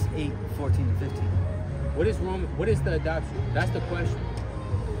 that's 8, 14, and 15. What is the adoption? That's the question.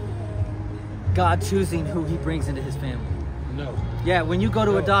 God choosing who he brings into his family. No. Yeah, when you go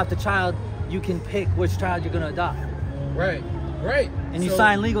to adopt a child, you can pick which child you're going to adopt. Right. And you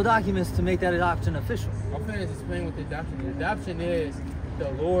sign legal documents to make that adoption official. I'm going to explain what the adoption is. Adoption is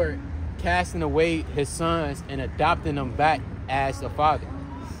the Lord casting away his sons and adopting them back as a father.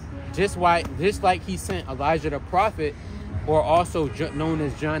 Just like he sent Elijah the prophet, or also known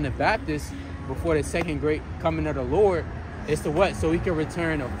as John the Baptist, before the second great coming of the Lord, is to what? So he can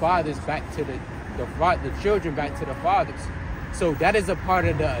return the fathers back to the children back to the fathers. So that is a part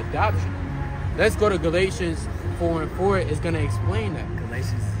of the adoption. Let's go to Galatians 4 and 4. It's going to explain that.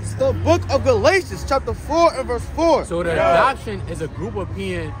 Galatians. It's the book of Galatians, chapter 4 and verse 4. So the adoption is a group of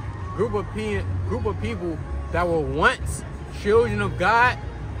people that were once children of God,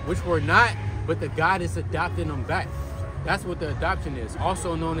 which were not, but the God is adopting them back. That's what the adoption is,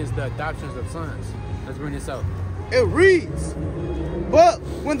 also known as the adoptions of sons. Let's bring this out. It reads, but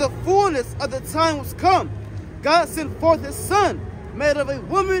when the fullness of the time was come, God sent forth his Son, made of a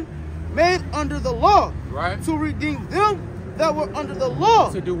woman, made under the law, right, to redeem them that were under the law.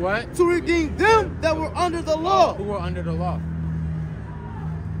 To do what? To redeem them that were under the law. Who were under the law?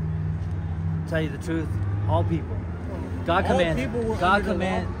 Tell you the truth, all people. God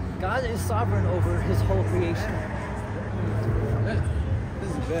commands. God is sovereign over his whole creation.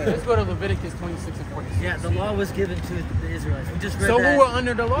 Let's go to Leviticus 26 and 46. Yeah, the law was given to the Israelites. We just read that. So who were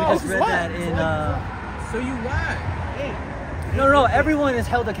under the law? We just read that in... So you lied. No. Everyone is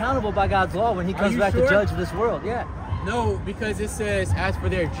held accountable by God's law when he comes back to judge this world. Yeah. No, because it says, as for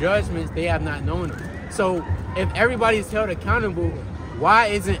their judgments, they have not known them. So if everybody's held accountable, why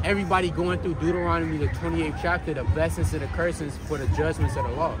isn't everybody going through Deuteronomy, the 28th chapter, the blessings and the curses for the judgments of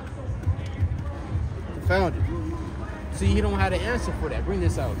the law? Found it. See, you don't have the answer for that. Bring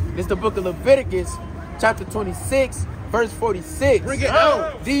this out. It's the book of Leviticus, chapter 26, verse 46. Bring it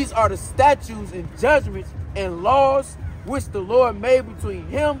out. These are the statutes and judgments and laws which the Lord made between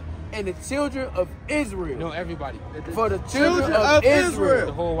him and the children of Israel. No, everybody. For the children of Israel.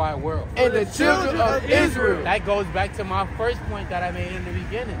 The whole wide world. And the children of Israel. That goes back to my first point that I made in the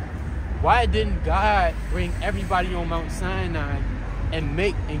beginning. Why didn't God bring everybody on Mount Sinai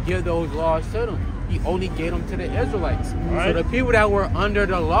and give those laws to them? He only gave them to the Israelites. Right. So the people that were under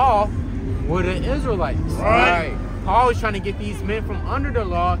the law were the Israelites. Right. Paul was trying to get these men from under the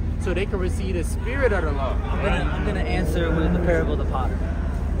law so they could receive the spirit of the law. I'm gonna answer with the parable of the potter.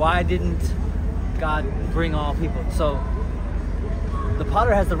 Why didn't God bring all people? So the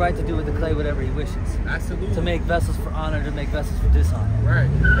potter has the right to do with the clay whatever he wishes. Absolutely. To make vessels for honor, to make vessels for dishonor. Right.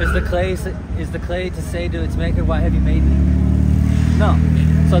 Is the clay to say to its maker, why have you made me? No.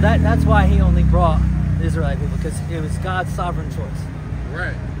 So that's why he only brought the Israelite people, because it was God's sovereign choice.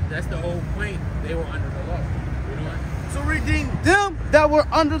 Right. That's the whole point. They were under the law. You know what? To redeem them that were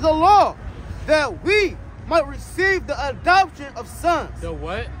under the law, that we might receive the adoption of sons. The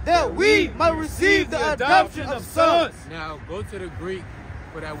what? That we might receive the adoption of sons. Now go to the Greek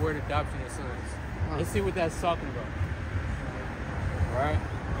for that word adoption of sons. Let's see what that's talking about. All right.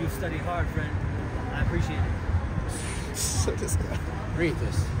 You studied hard, friend. I appreciate it. Read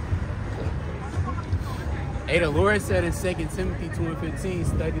this. Hey, the Lord said in 2 Timothy 2:15,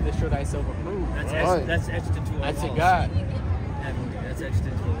 study to show thyself approved. That's etched into a wall. That's a God. That's etched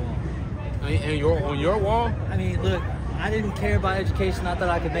into a wall. And on your wall? I mean, look, I didn't care about education. I thought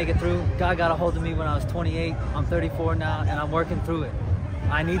I could make it through. God got a hold of me when I was 28. I'm 34 now, and I'm working through it.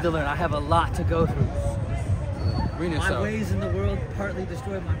 I need to learn. I have a lot to go through. My ways in the world partly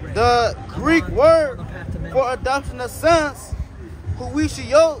destroyed my brain. The Greek word for adoption of sons,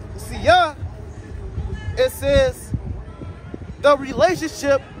 huishiyah, it says the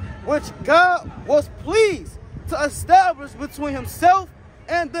relationship which God was pleased to establish between himself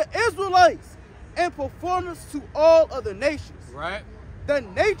and the Israelites in performance to all other nations. Right. The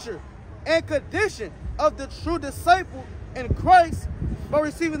nature and condition of the true disciple in Christ, by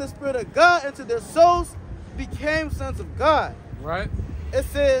receiving the Spirit of God into their souls, became sons of God. Right. It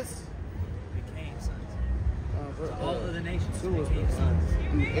says became sons. All of the nations became sons.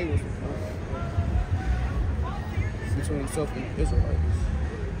 Between himself and the Israelites.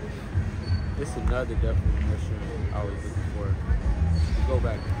 This is another definition I was looking for. Go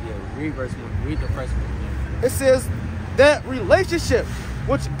back. Yeah, read verse 1. Read the first one. It says that relationship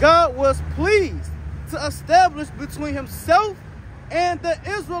which God was pleased to establish between himself and the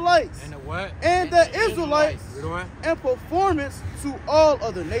Israelites. And the what? And the Israelites. In performance to all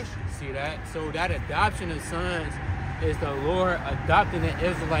other nations. See that? So that adoption of sons is the Lord adopting the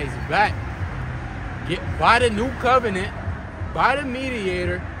Israelites back. By the new covenant, by the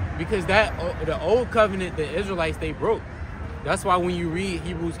mediator, because the old covenant, the Israelites, they broke. That's why when you read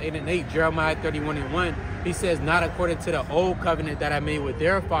Hebrews 8 and 8, Jeremiah 31 and 1, he says, not according to the old covenant that I made with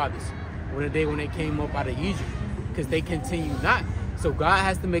their fathers when they came up out of Egypt, because they continue not. So God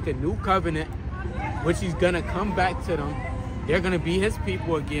has to make a new covenant, which he's going to come back to them. They're going to be his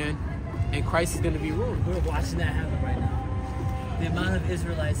people again, and Christ is going to be ruling. We're watching that happen right now. The amount of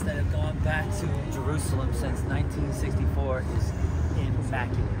Israelites that have gone back to Jerusalem since 1964 is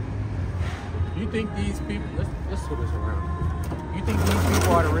immaculate. You think these people, let's switch this around. You think these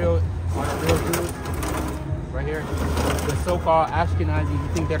people are the real Jews? Right here? The so-called Ashkenazi, you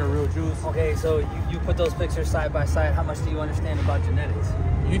think they're the real Jews? Okay, so you put those pictures side by side. How much do you understand about genetics?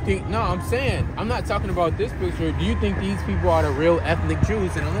 You think, no, I'm saying, I'm not talking about this picture. Do you think these people are the real ethnic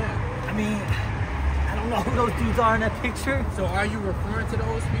Jews in the land? I mean, I don't know who those dudes are in that picture. So are you referring to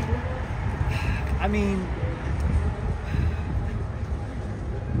those people? I mean,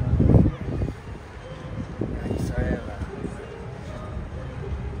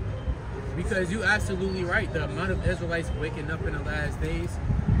 because you're absolutely right. The amount of Israelites waking up in the last days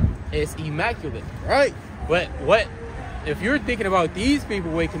is immaculate. Right. But what if you're thinking about these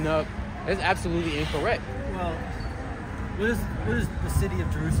people waking up, that's absolutely incorrect. Well, what is the city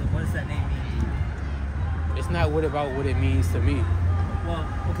of Jerusalem? What does that name mean to you? It's not about what it means to me. Well,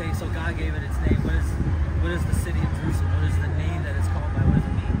 okay, so God gave it its name. What is the city of Jerusalem? What is the name that it's called by? What does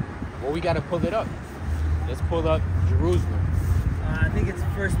it mean? Well, we got to pull it up. Let's pull up Jerusalem. I think it's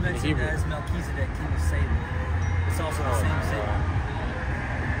first mentioned as Melchizedek, king of Salem. It's also the same city.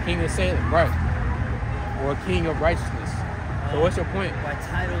 King of Salem, right. Or king of righteousness. So what's your point? By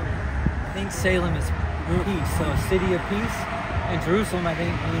title, I think Salem is peace, so city of peace. And Jerusalem, I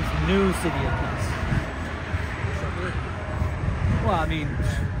think, means new city of peace. Well, I mean,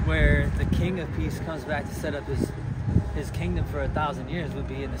 where the king of peace comes back to set up his kingdom for 1,000 years would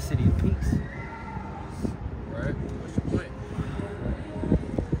be in the city of peace. Right. What's your point?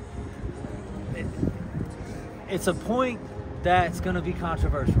 It's a point that's going to be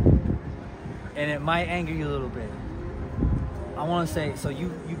controversial, and it might anger you a little bit. I want to say, so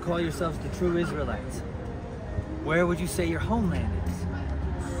you call yourselves the true Israelites. Where would you say your homeland is?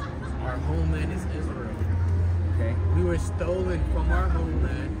 Our homeland is Israel. Okay. We were stolen from our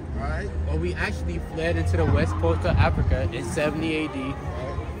homeland. Right. Well, we actually fled into the west coast of Africa in 70 AD,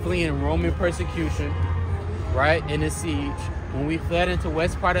 fleeing Roman persecution, right, in a siege. When we fled into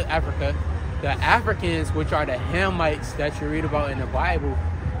west part of Africa, the Africans, which are the Hamites that you read about in the Bible,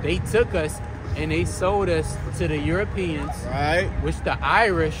 they took us and they sold us to the Europeans, right? Which the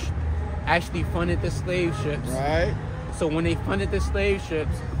Irish actually funded the slave ships, right? So when they funded the slave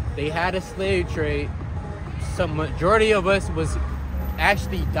ships, they had a slave trade. Some majority of us was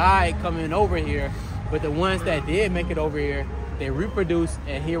actually died coming over here, but the ones that did make it over here, they reproduced,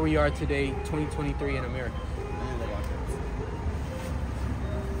 and here we are today, 2023 in America.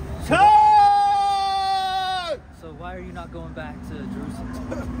 So why are you not going back to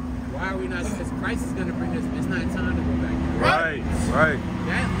Jerusalem? Why are we not? Because Christ is going to bring us. It's not time to go back. Right.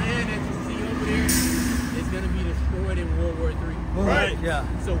 That land that you see over there is going to be destroyed in World War III. Right. Yeah.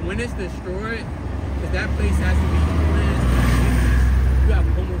 So when it's destroyed, because that place has to be cleansed. You have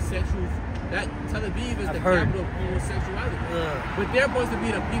homosexuals. That Tel Aviv is the capital of homosexuality. But they're supposed to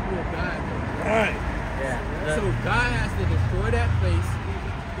be the people of God. Right. Yeah. So God has to destroy that place,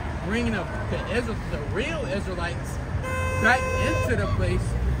 bringing up the real Israelites back into the place,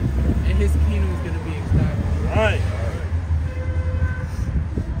 and His kingdom is going to be established. Right.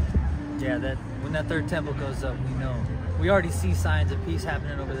 Yeah, that when that third temple goes up, we know. We already see signs of peace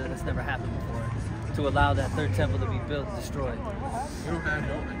happening over there that's never happened before. To allow that third temple to be built and destroyed. You don't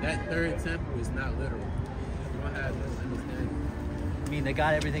have that third temple is not literal. You don't have no understanding. I mean, they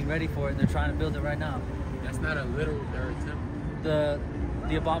got everything ready for it and they're trying to build it right now. That's not a literal third temple.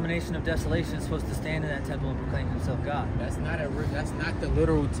 The abomination of desolation is supposed to stand in that temple and proclaim himself God. That's not the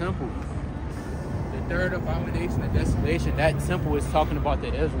literal temple. The third abomination of desolation, that temple is talking about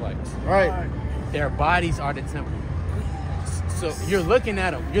the Israelites. Right. Their bodies are the temple. So you're looking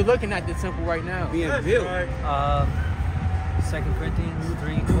at them. You're looking at the temple right now. Being built. 2 Corinthians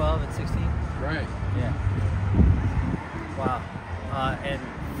 3:12 and 16. Right. Yeah. Wow. And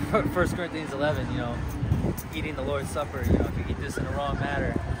 1 Corinthians 11, eating the Lord's Supper, if you eat this in the wrong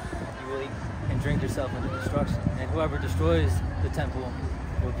manner, you will eat and drink yourself into destruction. And whoever destroys the temple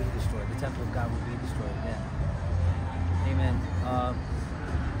will be destroyed. The temple of God will be destroyed. Yeah. Amen.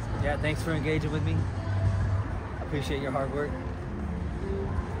 Yeah, thanks for engaging with me. I appreciate your hard work.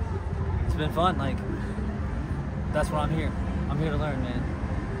 It's been fun. That's why I'm here. I'm here to learn, man.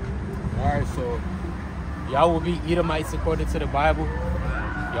 All right, so y'all will be Edomites according to the Bible.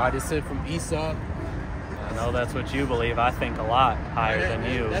 Y'all descend from Esau. I know that's what you believe. I think a lot higher than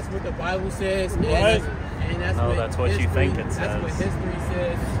you. That's what the Bible says. Right. And that's No, that's what you think it That's what says. history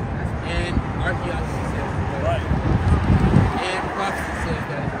says. And archaeology says. Right. And prophecy says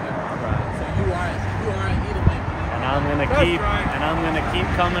that. Right. So you are an Edomite. And I'm gonna keep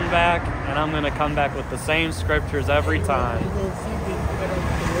coming back, and I'm gonna come back with the same scriptures every time.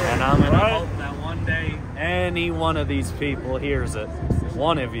 And I'm gonna hope that one day any one of these people hears it.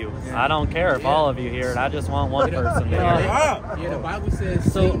 One of you. I don't care if all of you hear it. I just want one person to hear it. Yeah, the Bible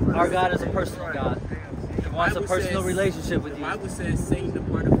says. So our God is a personal God. He wants a personal relationship with The you. Bible says Satan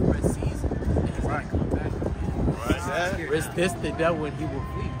departed for a season, and he's going to come back. Resist the devil and he will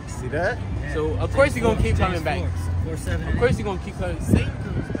flee. See that? So of course he's going to keep coming back. 4:7. Of course he's going to keep coming. Satan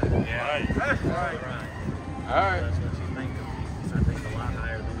comes back. Yeah. All right. That's what you think of me. I think a lot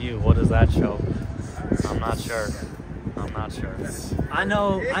higher than you. What does that show? I'm not sure. I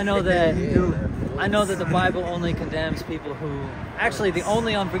know that the Bible only condemns people who actually the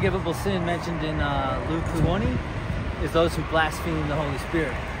only unforgivable sin mentioned in Luke 20 is those who blaspheme the Holy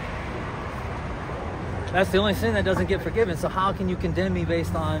Spirit. That's the only sin that doesn't get forgiven. So how can you condemn me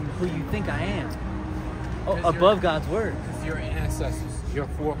based on who you think I am? Above God's word. Because your ancestors, your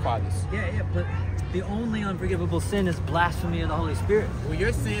forefathers. Yeah, but the only unforgivable sin is blasphemy of the Holy Spirit. Well,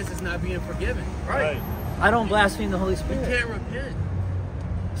 your sins is not being forgiven. Right. I don't blaspheme the Holy You Spirit. can't repent.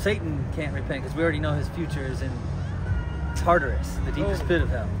 Satan can't repent because we already know his future is in Tartarus, the deepest pit of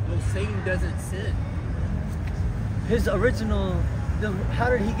hell. No, Satan doesn't sin. His original, how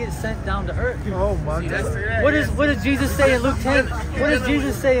did he get sent down to earth? Oh my God. What does Jesus say in Luke 10? What does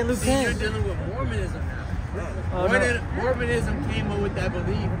Jesus say in Luke See, you're 10? dealing with Mormonism now. Oh, no. Mormonism came up with that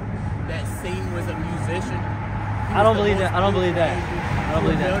belief that Satan was a musician. I don't believe that. I don't believe that. I don't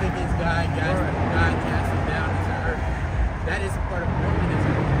believe that. Rebelled against God, God cast him down into earth. That is a part of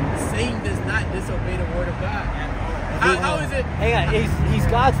Mormonism. Satan does not disobey the word of God. How is it? Hang on, he's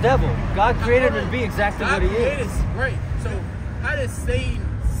God's devil. God created him to be exactly what he is. Right. So how does Satan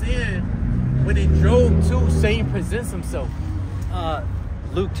sin when in Job 2, Satan presents himself?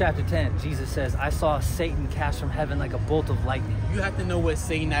 Luke chapter 10, Jesus says, I saw Satan cast from heaven like a bolt of lightning. You have to know what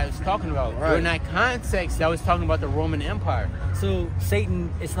Satan that was talking about. Right. In that context, that was talking about the Roman Empire. So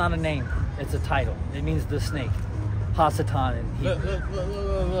Satan, it's not a name, it's a title. It means the snake. Hasatan in Hebrew.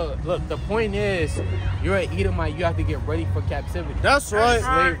 Look. The point is, you're an Edomite. You have to get ready for captivity. That's right.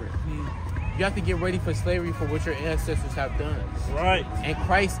 Slavery. You have to get ready for slavery for what your ancestors have done. Right. And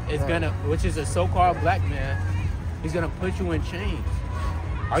Christ is gonna, which is a so-called black man, he's gonna put you in chains.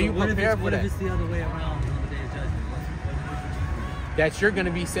 Are you prepared for that? What if it's the other way around on the day of judgment? that you're going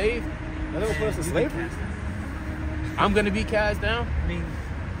to be saved? They're gonna put us in slavery. I'm going to be cast down? I mean,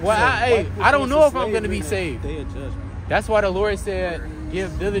 Well, I don't know if I'm going to be saved. Day of judgment. That's why the Lord said,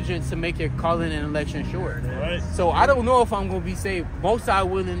 give diligence to make your calling and election sure. Right. So I don't know if I'm going to be saved. Most I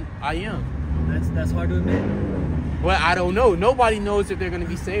willing, I am. that's hard to admit. Well, I don't know. Nobody knows if they're going to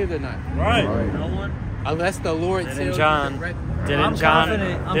be saved or not. Right. No one. Unless the Lord tells you John, directly. Didn't John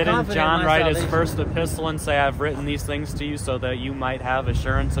confident in my write his salvation. first epistle and say, I've written these things to you so that you might have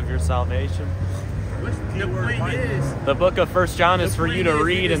assurance of your salvation? The point is, The book of 1 John is for you to point is,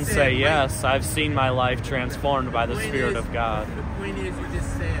 read you and just say, said, yes, I've seen my life transformed by the Spirit of God. The point is, you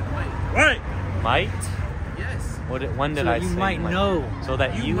just said might. Right. Might? Yes. When did So I you say might know. So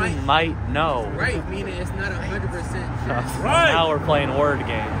that You you might- might know. Right, meaning it's not 100% sure. Right. Now we're playing word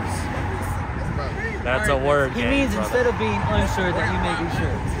games. That's a word He game. means brother. instead of being unsure that you may be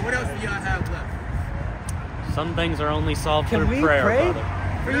sure. What else do y'all have left? Some things are only solved Can through we prayer, pray brother.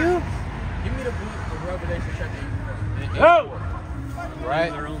 for you? Give me the book of Revelation chapter 8. Oh.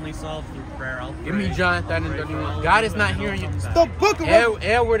 Right? They're only solved through prayer. I'll Give me John 30:31. God is not hearing you. The book of Revelation.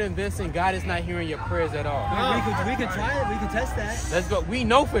 Edward and Vincent, God is not hearing your prayers at all. We could try it. We could test that. Let's go. We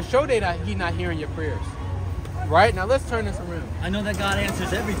know for sure that He's not hearing your prayers. Right? Now let's turn this around. I know that God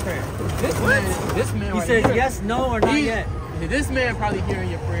answers every prayer. This man He right says here, yes, no, or not yet. This man probably hearing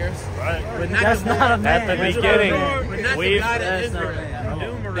your prayers. Right. But not That's the not a Lord. man. At the That's beginning, not a man. But not the we've God of That's not a Israel. man.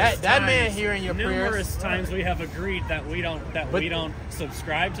 numerous That man times- hearing your prayers. Numerous times we have agreed that we don't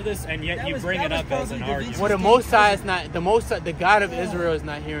subscribe to this, and yet That you was- bring that it was up as probably an the argument. Vincent- Well, the Most High is not the God of Israel is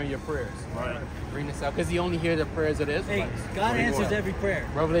not hearing your prayers. Right. Bring this out because He only hears the prayers of the Hey, Israelites. God answers every prayer.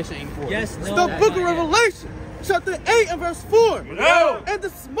 Revelation 8:4. Yes, It's no. the book of not yet. Revelation, chapter 8 and verse 4. No. And the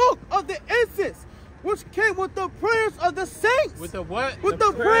smoke of the incense, which came with the prayers of the saints. With the what? With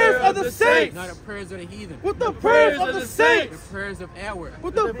the prayers of the saints. Not the prayers of the heathen. With the prayers of the The saints. prayers of Edward.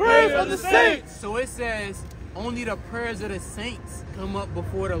 With the prayers of the saints. So it says only the prayers of the saints come up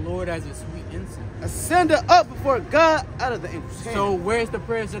before the Lord as a sweet incense. Ascended up before God out of the angels' hand. So where's the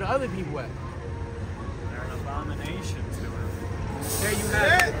prayers of the other people at? They're an abomination to him. There you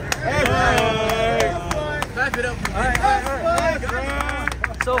have it. Clap it up.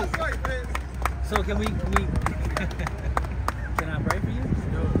 So can we can I pray for you?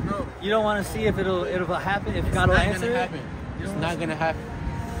 No. You don't want to see if it'll happen, if It's God will not answer gonna it? happen. It's not gonna happen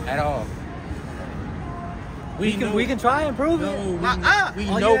at all. We can try and prove it. We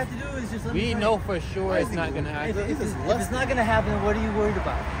All know. you have to do is just let me We pray. know for sure it's not gonna If happen. it's not gonna happen, then what are you worried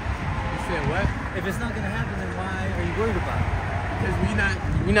about? You said what? If it's not gonna happen, then why are you worried about it? Because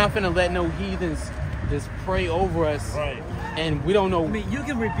we not finna let no heathens just pray over us, Right. and we don't know. I mean, you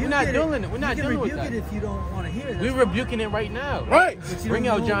can rebuke We're not it. dealing it. We're not you can dealing with rebuke that. it if you don't want to hear it. We're That's rebuking it right now. Right. But you Bring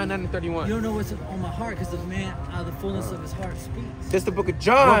don't out know- John You 9:31. don't know what's on my heart because the man out of the fullness of his heart speaks. This the book of What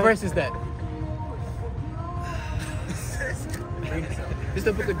John. verse is that? This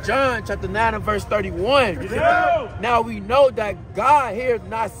the book of John, chapter 9 and verse 31. No. Now we know that God hears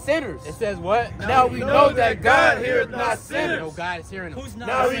not sinners. It says what? Now we know that God hears not No, sinners. God is hearing them. Who's not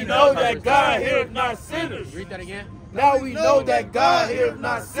Now we saying know that? that God hears not sinners. Read that again. Now we know that God hears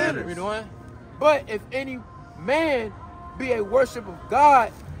not Read sinners. on. But if any man be a worship of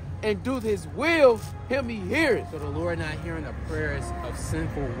God and do his will, him he heareth. So the Lord not hearing the prayers of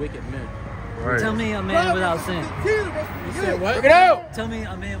sinful, wicked men. Tell me a man without sin. You said what? Bring it out. Tell me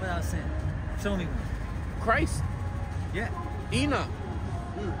a man without sin. Show me one. Christ. Yeah. Enoch.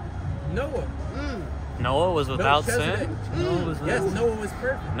 Noah. Noah was without Melchizedek. sin? Noah was Yes, without- Noah was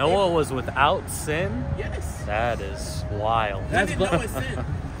perfect. Noah was without sin? Yes. That is wild. When did Noah sin?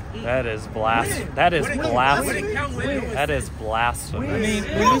 That is blasphemy. That is blasphemy. That is blasphemy. I mean,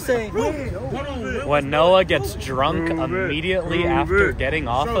 when you say, When Noah gets drunk immediately after getting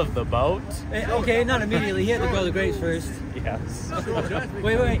off of the boat? okay, not immediately. He had to grow the grapes first. Yes.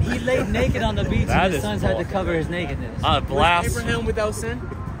 Wait. He laid naked on the beach That and his is sons had to bull. cover his nakedness. Was Blasphemy. Abraham without sin?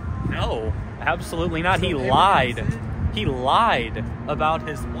 No, absolutely not. He So lied. Abraham sinned? He lied about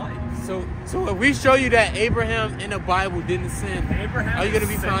his wife. So if we show you that Abraham in the Bible didn't sin, Abraham are you going to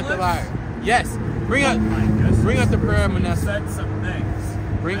be is found a sinless? liar? Yes. Bring up the prayer, Manasseh. Said some things.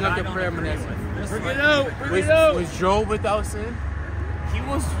 Bring that up I the don't prayer, agree Manasseh. with. Bring it out. Was Job without sin?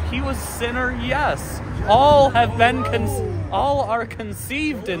 He was sinner. Yes. All are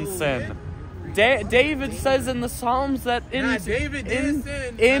conceived in sin. David says in the Psalms that David did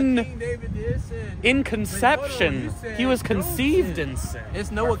sin. in King David did sin. in conception he was conceived in sin.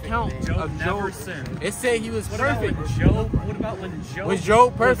 It's no account of never Job. sinned. It said he was What about perfect. when Job Was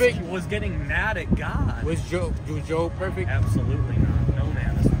Job perfect? was getting mad at God? Was Job perfect? Absolutely not. No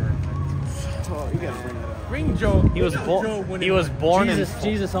man is perfect. Oh, you gotta bring it up. Bring Job. He was born. He was born in.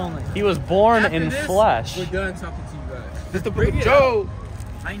 Jesus only. He was born After in this, flesh. We're done talking to you guys. This the book of Job,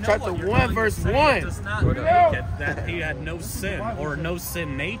 chapter 1, verse 1. It does not make it that he had no sin or no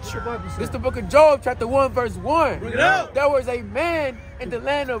sin nature. This the book of Job, chapter 1, verse 1. Bring it out. There was a man in the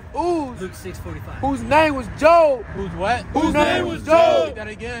land of Uz Luke 6:45. whose name was Job. Who's what? Whose name was Job. Say that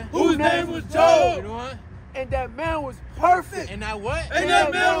again. Whose name was Job. You know what? And that man was perfect. And that what? And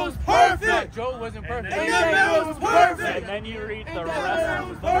that man was perfect. Job wasn't perfect. And that man was perfect. And then you read the And rest that of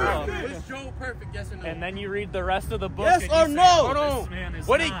the man book. Was Job perfect? Yes or no? And then you read the rest of the book. Yes and or you no? Say, Hold this on. man is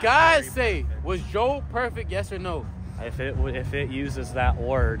What did not God very say? perfect. Was Job perfect? Yes or no? If it uses that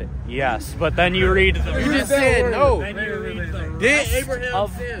word, yes. But then you read the. You just rest- said no. Then you read the Did rest Abraham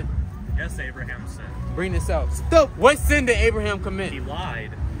of- sin? Yes, Abraham sinned. Bring this out. Stop. What sin did Abraham commit? He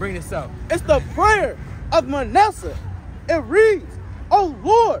lied. Bring this out. It's the prayer of Manasseh. It reads, O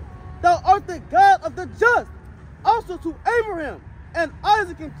Lord, thou art the God of the just, also to Abraham and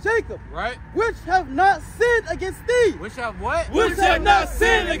Isaac and Jacob, Right? which have not sinned against thee. Which have what? Which have not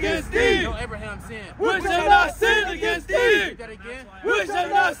sinned against thee. No, Abraham sinned. Which have not sinned against thee. Read that again. Which have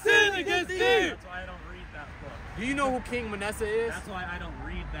not sinned against thee. That's why I don't read that book. Do you know who King Manasseh is? That's why I don't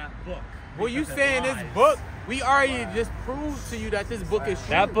read that book. Well, you Because it saying this lies. book, we already just proved to you that this book is true.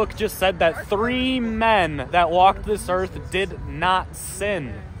 That book just said that 3 men that walked this earth did not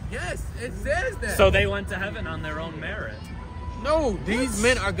sin. Yes, it says that. So they went to heaven on their own merit. no, these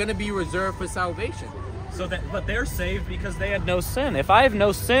men are going to be reserved for salvation. But they're saved because they had no sin. If I have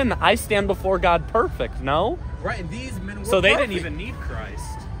no sin, I stand before God perfect, no? Right, and these men were So they perfect. didn't even need Christ.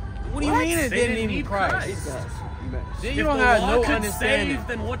 What do you mean it They didn't didn't even need Christ? Christ. Then If you don't the have law no could understanding. save,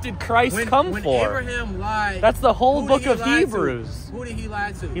 then what did Christ When come for? Abraham lied, That's the whole who book did he of lie to? Hebrews. Who did he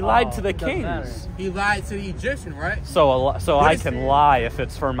lie to? He lied to the it doesn't matter. kings. He lied to the Egyptian, right? So I is can sin? lie if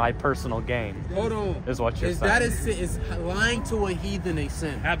it's for my personal gain. Hold on. Is what you're Is saying. that is lying to a heathen a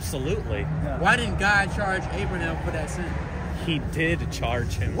sin? Absolutely. Why didn't God charge Abraham for that sin? He did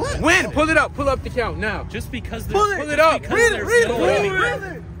charge him. When? Pull it up. Pull up the count now. Just because Pull it up. Read Read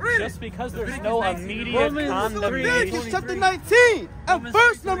it. Just because there's no immediate Romans condemnation. Leviticus chapter 19 and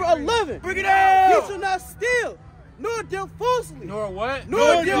verse number 11. Bring it out. You shall not steal, nor deal falsely, Nor what?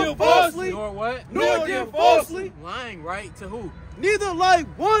 nor deal falsely, Nor what? nor deal falsely, Lying, right? To who? neither lie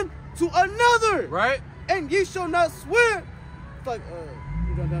one to another. Right? And ye shall not swear. It's like,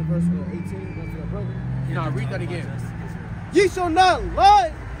 you got that verse 18, one to your brother. No, read that again. Ye shall not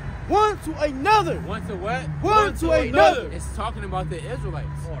lie one to another. One to what? One to another. It's talking about the Israelites.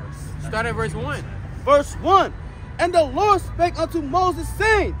 Start at verse 1. Verse 1. And the Lord spake unto Moses,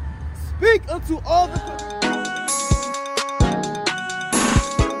 saying, Speak unto all the